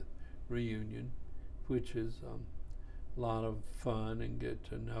 50th reunion, which is a lot of fun, and get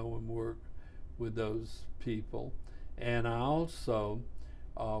to know and work with those people. And I also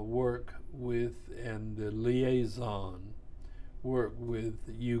work with, and the liaison, work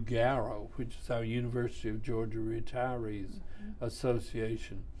with UGA, which is our University of Georgia Retirees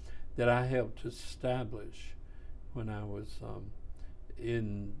Association, that I helped establish when I was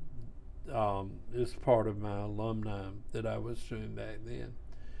as part of my alumni that I was doing back then.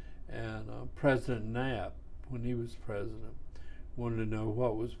 And President Knapp, when he was president, wanted to know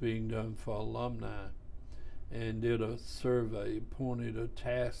what was being done for alumni, and did a survey, appointed a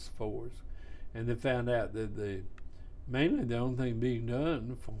task force, and they found out that mainly the only thing being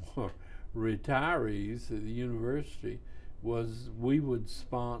done for retirees at the university was we would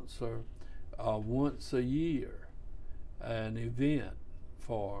sponsor once a year an event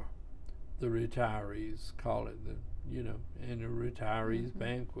for the retirees, call it and a retirees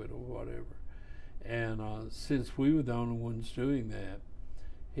banquet or whatever. And since we were the only ones doing that,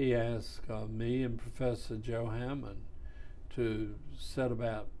 he asked me and Professor Joe Hammond to set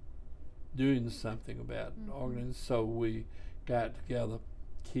about doing something about organizing. So we got together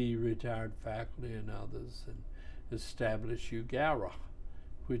key retired faculty and others and established UGA,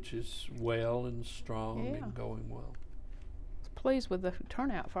 which is well and strong and going well. Pleased with the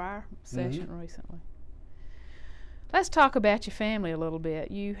turnout for our session recently. Let's talk about your family a little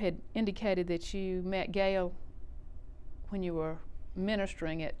bit. You had indicated that you met Gail when you were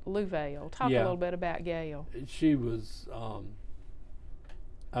ministering at Louisville. Talk a little bit about Gail. She was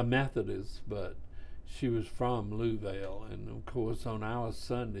a Methodist, but she was from Louisville, and of course on our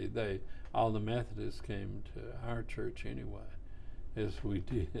Sunday, all the Methodists came to our church anyway, as we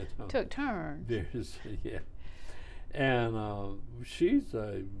did. Took turns. And she's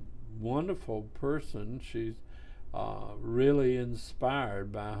a wonderful person. She's really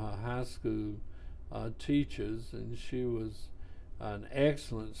inspired by her high school teachers, and she was an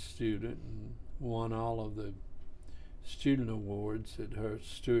excellent student and won all of the student awards at her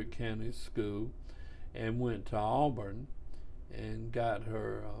Stewart County school, and went to Auburn and got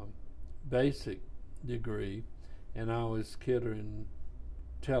her basic degree. And I always kid her and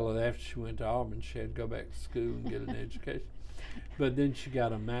tell her that after she went to Auburn she had to go back to school and get an education. But then she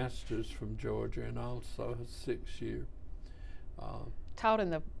got a master's from Georgia, and also a 6-year taught in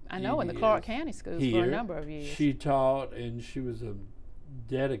the Clark County schools for a number of years. She taught, and she was a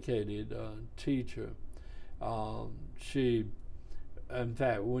dedicated teacher. She, in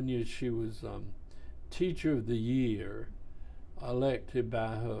fact, one year she was Teacher of the Year, elected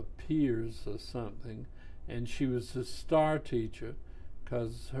by her peers or something, and she was a star teacher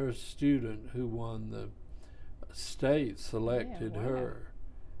because her student who won the state selected her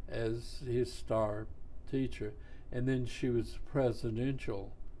as his star teacher. And then she was a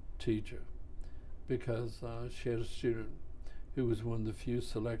presidential teacher because she had a student who was one of the few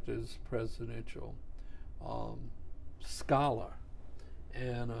selected as presidential scholar,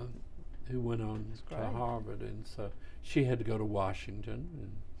 and who went on to Harvard. And so she had to go to Washington,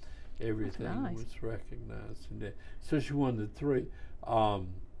 and everything was recognized. And so she won the 3.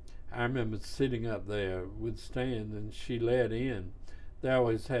 I remember sitting up there with Stan, and she led in. They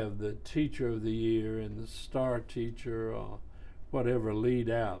always have the Teacher of the Year and the Star Teacher or whatever lead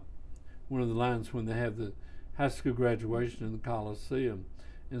out one of the lines when they have the high school graduation in the Coliseum.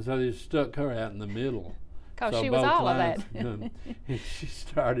 And so they stuck her out in the middle. Because she was all of that. And she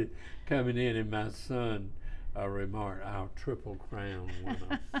started coming in, and my son remarked, "Our triple crown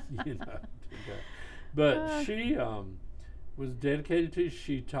winner," to go. But she was dedicated to.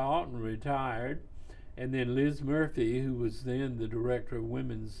 She taught and retired, and then Liz Murphy, who was then the director of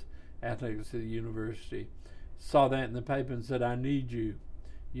women's athletics at the university, saw that in the paper and said, "I need you,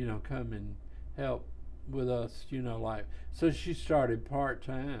 come and help with us, So she started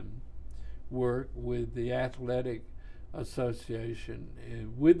part-time work with the athletic association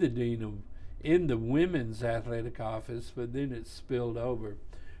and with the dean in the women's athletic office, but then it spilled over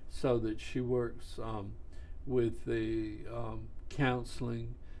so that she works with the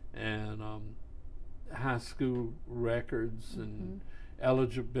counseling and high school records and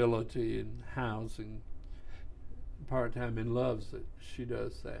eligibility and housing part-time and loves it. She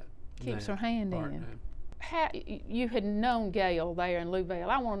does that. Keeps now, her hand in. part-time. How you had known Gail there in Louisville?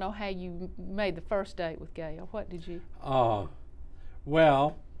 I want to know how you made the first date with Gail. What did you?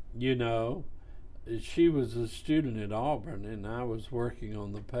 Well, you know, she was a student at Auburn, and I was working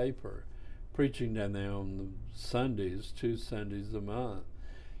on the paper, preaching down there on the Sundays, 2 Sundays a month.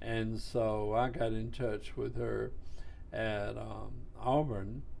 And so I got in touch with her at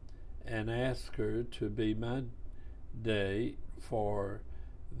Auburn and asked her to be my date for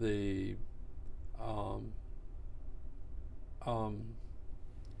the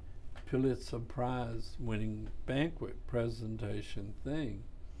Pulitzer Prize winning banquet presentation thing.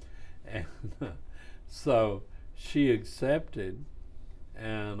 And so she accepted,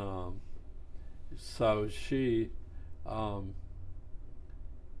 and so she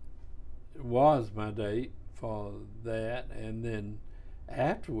was my date for that. And then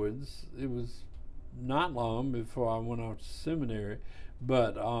afterwards, it was not long before I went off to seminary,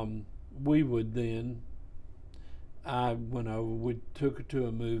 but we would then, I went over, we took her to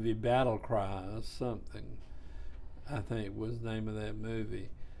a movie, Battle Cry or something, I think was the name of that movie.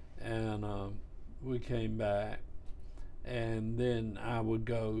 And we came back, and then I would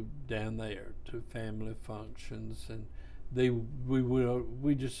go down there to family functions, and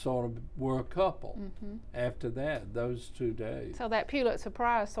we just sort of were a couple after that, those 2 days. So that Pulitzer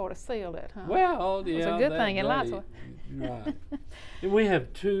Prize sort of sealed it, huh? Well, yeah, it was a good thing in lots of. Right. And we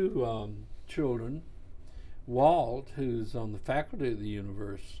have 2 children. Walt, who's on the faculty of the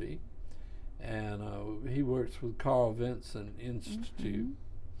university, and he works with Carl Vinson Institute.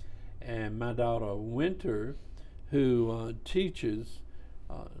 And my daughter Winter, who teaches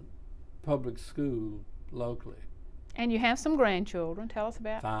public school locally. And you have some grandchildren. Tell us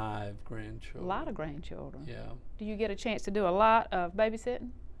about 5 grandchildren. A lot of grandchildren. Yeah. Do you get a chance to do a lot of babysitting?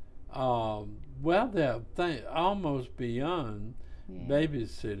 Well, they're almost beyond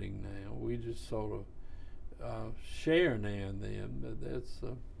babysitting now. We just sort of share now and then, but that's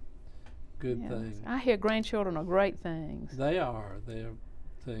a good thing. I hear grandchildren are great things. They are. They're a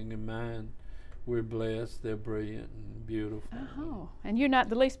thing in mine. We're blessed. They're brilliant and beautiful. Oh, and you're not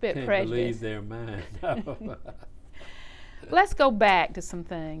the least bit Can't prejudiced. believe they're mine. No. Let's go back to some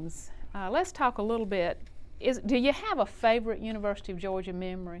things. Let's talk a little bit. Do you have a favorite University of Georgia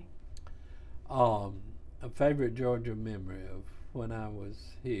memory? A favorite Georgia memory of when I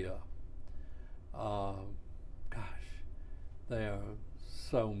was here. Gosh, there are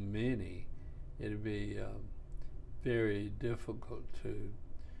so many. It'd be very difficult to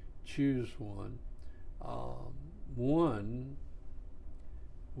choose one. One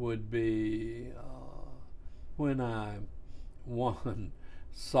would be when I won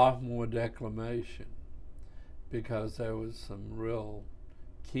sophomore declamation, because there was some real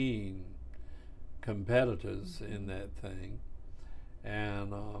keen competitors in that thing,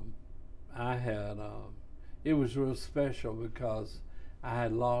 and I had it was real special because I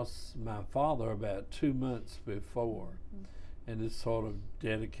had lost my father about 2 months before, and it sort of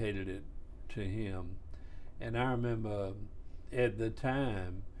dedicated it to him. And I remember at the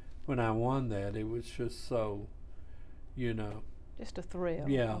time when I won that, it was just so, you know, just a thrill.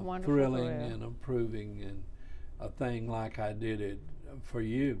 Yeah, a wonderful thrilling thrill. and approving, and a thing like I did it for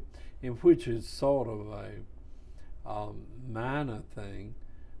you, and which is sort of a minor thing.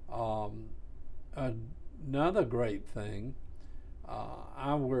 Another great thing,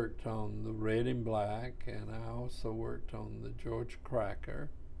 I worked on the Red and Black, and I also worked on the Georgia Cracker.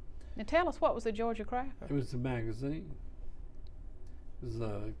 Now tell us, what was the Georgia Cracker? It was a magazine. It was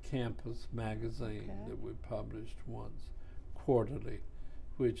a campus magazine that we published once quarterly,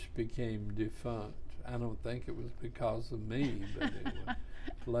 which became defunct. I don't think it was because of me, but it was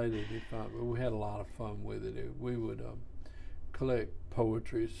later defunct. But we had a lot of fun with it. We would collect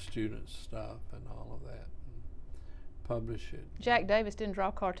poetry, student stuff, and all of that, and publish it. Jack Davis didn't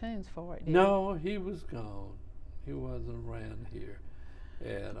draw cartoons for it, did No, he was gone. He wasn't around here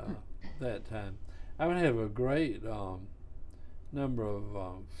at that time. I would have a great number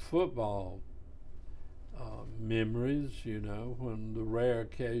of football memories, you know, when the rare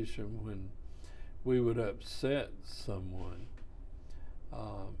occasion when we would upset someone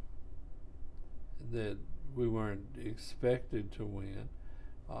that we weren't expected to win.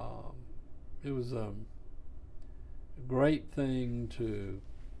 It was a great thing to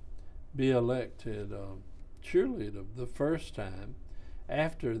be elected cheerleader the first time.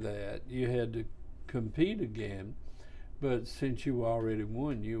 After that, you had to compete again, but since you already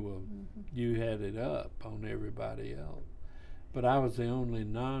won, you had it up on everybody else. But I was the only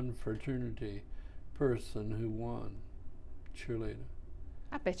non-fraternity person who won cheerleader.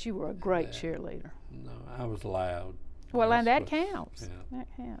 I bet you were a great that. cheerleader. No, I was loud. Well, and that what- counts. Yeah. That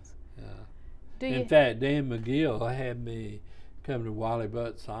counts. Yeah. Do In fact, Dan McGill had me come to Wally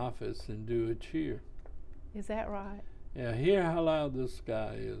Butt's office and do a cheer. Is that right? Yeah, hear how loud this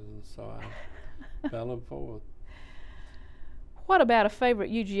guy is, and so I fell forth. What about a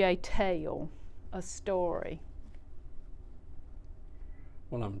favorite UGA tale, a story?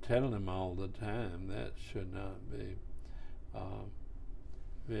 Well, I'm telling him all the time. That should not be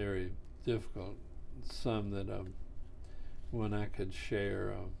very difficult. Some that when I could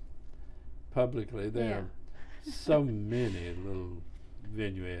share publicly. There are so many little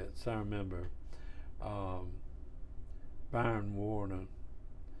vignettes. I remember Byron Warner,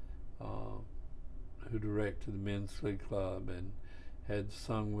 who directed the Men's Glee Club and had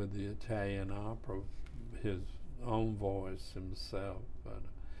sung with the Italian opera, his own voice himself. But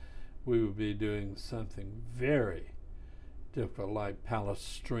we would be doing something very difficult, like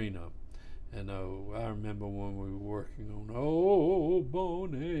Palestrina. And I remember when we were working on "Oh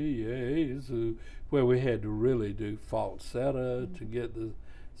Bone Jesu," where we had to really do falsetto to get the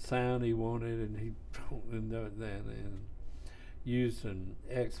sound he wanted, and he and used an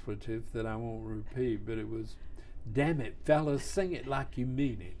expletive that I won't repeat, but it was, "Damn it, fellas, sing it like you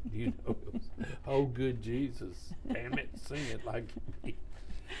mean it." You know, it was, "Oh, good Jesus, damn it, sing it like you mean it."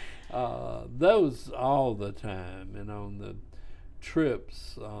 Those all the time, and on the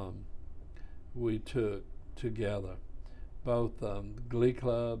trips we took together, both Glee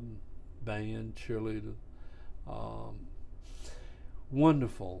Club, band, cheerleaders,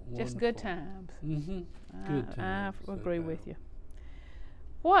 wonderful. Just good times. Mm-hmm. Good times. I agree with you.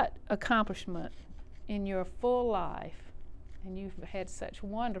 What accomplishment in your full life, and you've had such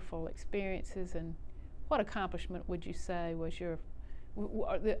wonderful experiences, and what accomplishment would you say was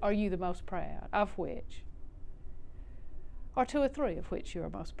are you the most proud of, which? Or two or three of which you are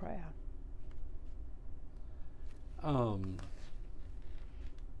most proud? I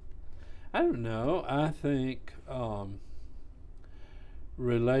don't know. I think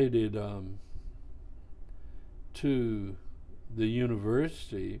related to the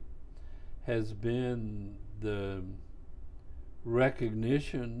university has been the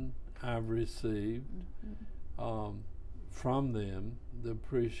recognition I've received from them, the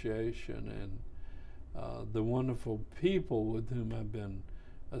appreciation, and the wonderful people with whom I've been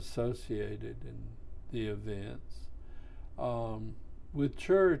associated in the events. With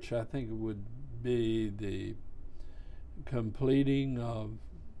church, I think it would be the completing of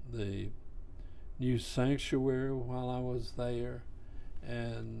the new sanctuary while I was there,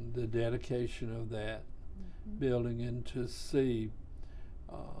 and the dedication of that building, and to see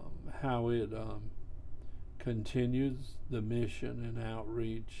how it continues the mission and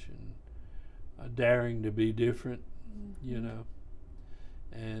outreach and daring to be different, you know,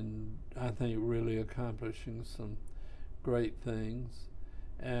 and I think really accomplishing some great things.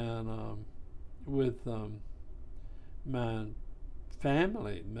 And with my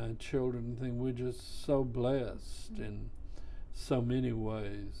family, my children, I think we're just so blessed in so many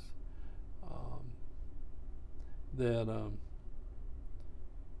ways that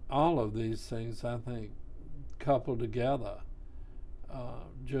all of these things, I think, coupled together,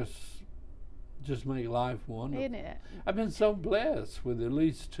 just make life wonderful. Isn't it? I've been so blessed with at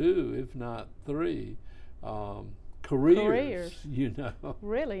least 2, if not 3, careers, you know.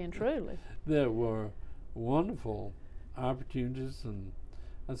 Really and truly. That were wonderful opportunities, and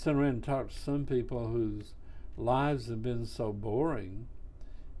I sat around and talked to some people whose lives have been so boring,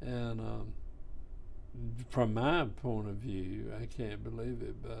 and from my point of view, I can't believe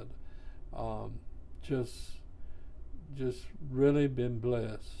it, but just really been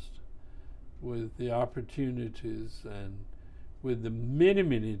blessed with the opportunities and with the many,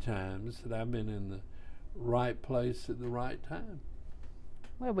 many times that I've been in the right place at the right time.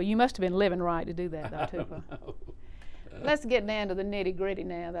 Well, you must have been living right to do that, though, too. I don't know. Let's get down to the nitty-gritty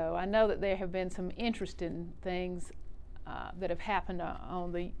now, though. I know that there have been some interesting things that have happened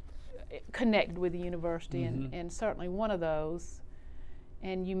connected with the university, and certainly one of those,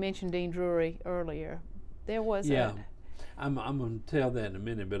 and you mentioned Dean Drury earlier, there was I'm going to tell that in a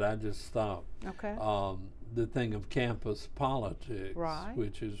minute, but I just thought the thing of campus politics,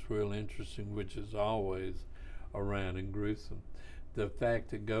 which is real interesting, which is always around and gruesome. The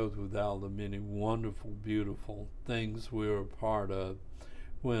fact it goes with all the many wonderful, beautiful things we were a part of.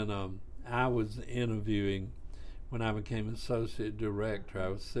 When I was interviewing, when I became associate director, I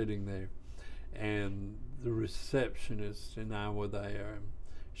was sitting there, and the receptionist and I were there.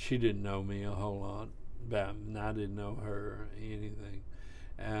 She didn't know me a whole lot, and I didn't know her or anything.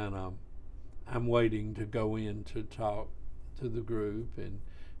 And I'm waiting to go in to talk to the group, and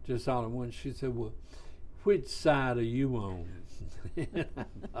just all at once she said, "Well, which side are you on?" And I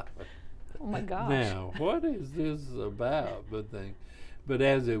thought, Oh my gosh. now, what is this about? But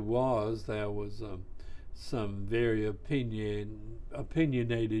as it was, there was some very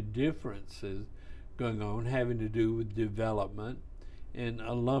opinionated differences going on, having to do with development and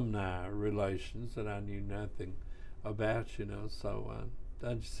alumni relations that I knew nothing about, So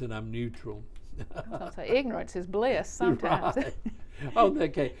I just said I'm neutral. So ignorance is bliss sometimes. Right. Oh,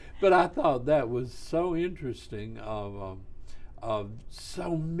 okay. But I thought that was so interesting of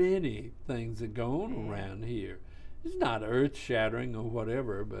so many things that go on around here. It's not earth-shattering or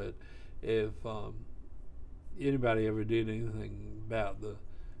whatever, but if anybody ever did anything about the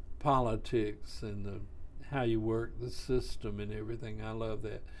politics and how you work the system and everything, I love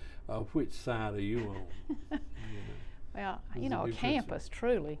that. Which side are you on? Well, a campus,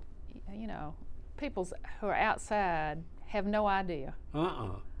 truly, people who are outside have no idea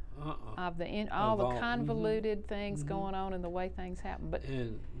of all the convoluted things going on and the way things happen. But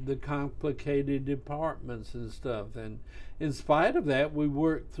and the complicated departments and stuff. And in spite of that, we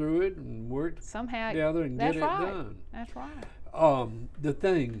worked through it and worked together and get it done. That's right. The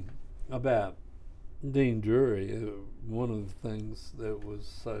thing about Dean Drury, one of the things that was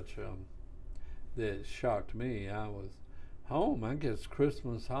such that shocked me, I was home, I guess,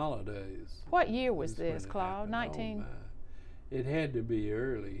 Christmas holidays. What year was this, Claude? 19? It had to be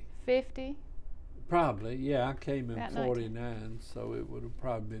early. 50? Probably, yeah. I came in about 49, so it would have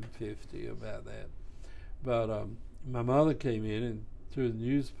probably been 50, about that. But my mother came in and threw the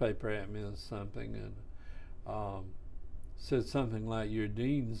newspaper at me or something, and said something like, "Your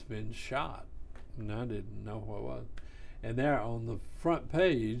dean's been shot." And I didn't know what it was. And there on the front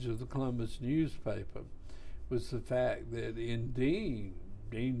page of the Columbus newspaper was the fact that Dean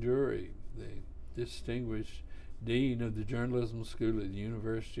Drury, the distinguished dean of the journalism school at the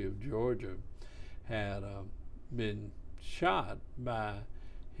University of Georgia, had been shot by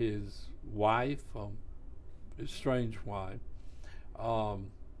his wife, estranged wife,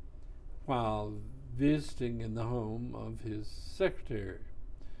 while visiting in the home of his secretary,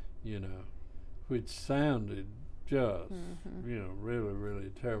 which sounded just, really, really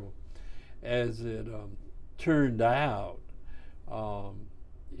terrible. As it turned out,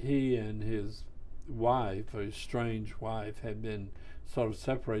 he and his wife, or estranged wife, had been sort of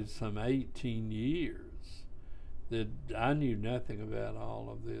separated some 18 years. That I knew nothing about all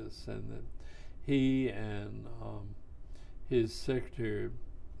of this, and that he and his secretary,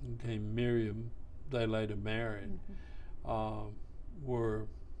 named Miriam, they later married, were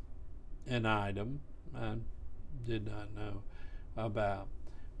an item I did not know about.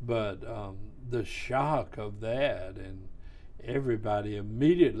 But the shock of that, and everybody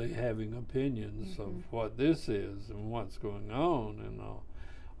immediately having opinions of what this is and what's going on and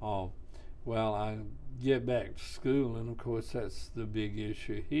all. Well, I get back to school, and of course that's the big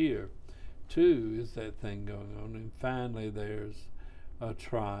issue here too, is that thing going on. And finally there's a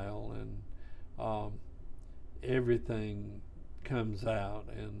trial, and everything comes out.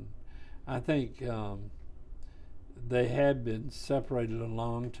 And I think they had been separated a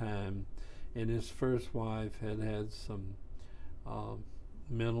long time, and his first wife had had some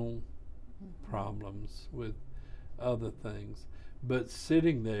mental problems with other things. But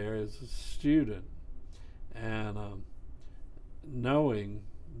sitting there as a student and knowing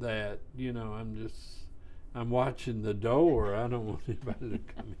that, I'm watching the door. I don't want anybody to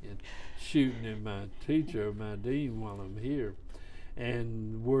come in shooting at my teacher or my dean while I'm here.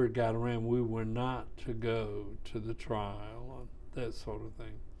 And word got around we were not to go to the trial, that sort of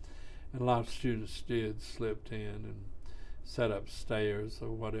thing. And a lot of students slipped in and sat upstairs or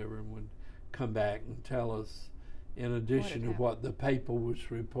whatever, and would come back and tell us, in addition to what the paper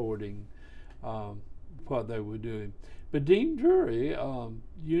was reporting, what they were doing. But Dean Drury,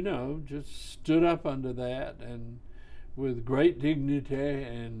 just stood up under that, and with great dignity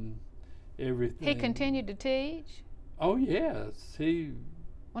and everything. He continued to teach? Oh, yes.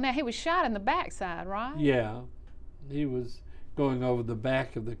 Well, now he was shot in the backside, right? Yeah. He was going over the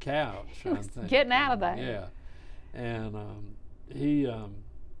back of the couch, I think. Getting out of there. Yeah. And he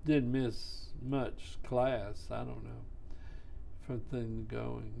didn't miss much class, I don't know, from thing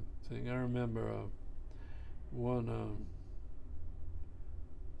going. I remember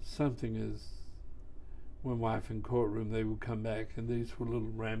something is, when wife in courtroom, they would come back, and these were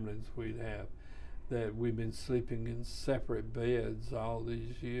little ramblings we'd have, that we'd been sleeping in separate beds all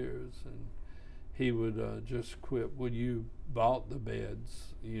these years, and he would just quip, "Well, you bought the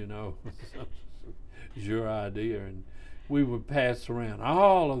beds, it's your idea." And we would pass around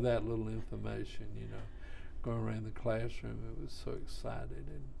all of that little information, going around the classroom, it was so excited,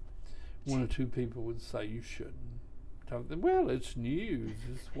 and one or two people would say, "You shouldn't talk." Well, it's news.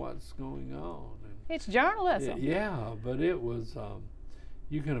 It's what's going on. And it's journalism. yeah, but it was.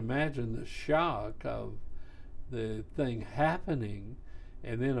 You can imagine the shock of the thing happening,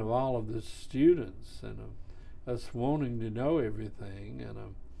 and then of all of the students and us wanting to know everything,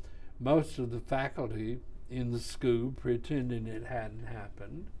 and most of the faculty in the school pretending it hadn't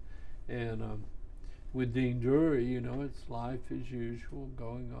happened, and with Dean Drury, you know, it's life as usual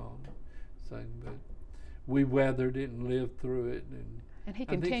going on, saying, but we weathered it and lived through it, and he I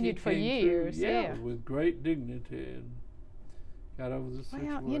think continued for came years. through, yeah, with great dignity, and got over the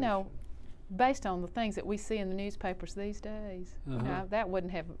situation. Well, you know, based on the things that we see in the newspapers these days, you know, that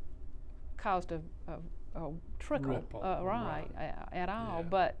wouldn't have caused a trickle, Ripple, at all.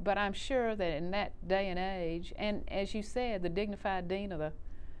 Yeah. But I'm sure that in that day and age, and as you said, the dignified dean of the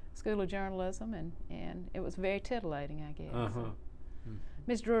School of Journalism, and it was very titillating, I guess.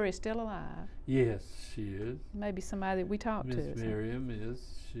 Miss Drury is still alive. Yes, she is. Maybe somebody that we talked to. Miss Miriam is.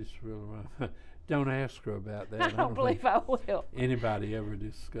 She's real around. Don't ask her about that. I don't believe I will. Anybody ever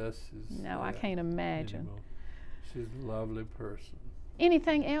discusses. No, I can't imagine. Anymore. She's a lovely person.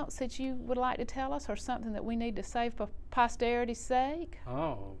 Anything else that you would like to tell us, or something that we need to save for posterity's sake?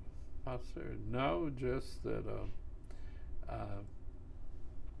 Oh, posterity. No, just that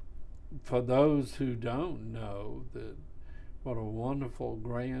for those who don't know, that what a wonderful,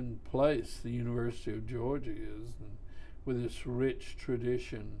 grand place the University of Georgia is, and with its rich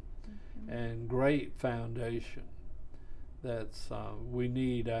tradition and great foundation. That's we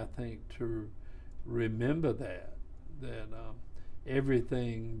need, I think, to remember that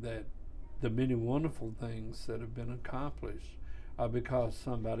everything, that the many wonderful things that have been accomplished are because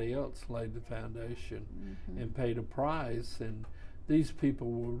somebody else laid the foundation and paid a price, and these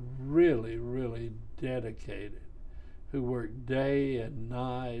people were really, really dedicated, who worked day and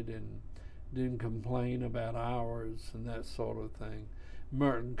night and didn't complain about hours and that sort of thing.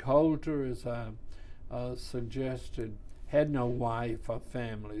 Merton Coulter, as I suggested, had no wife or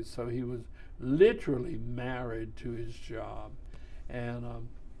family, so he was literally married to his job, and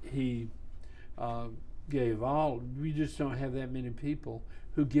he gave all. We just don't have that many people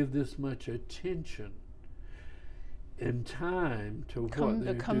who give this much attention and time to what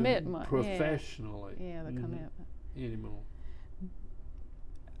they're doing professionally. Yeah, the commitment. Anymore.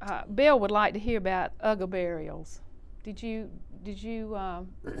 Bill would like to hear about UGA burials. Did you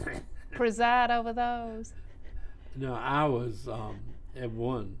preside over those? No, I was at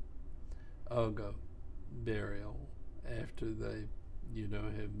one UGA burial after they,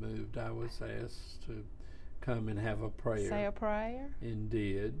 had moved. I was asked to come and have a prayer. Say a prayer? And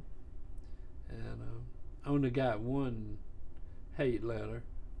did. And I only got one hate letter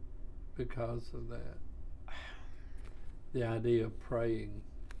because of that. The idea of praying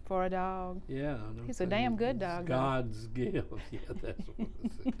for a dog. Yeah, he's a damn good dog. God's gift. Yeah, that's what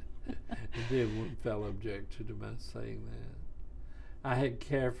it said. And then one fellow objected to my saying that. I had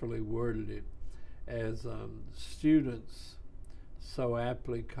carefully worded it as students so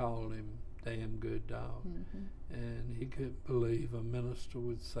aptly called him damn good dog, and he couldn't believe a minister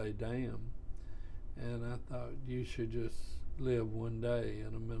would say damn. And I thought, you should just live one day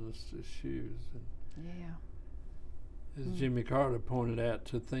in a minister's shoes. And yeah. As Jimmy Carter pointed out,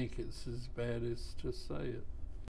 to think it's as bad as to say it.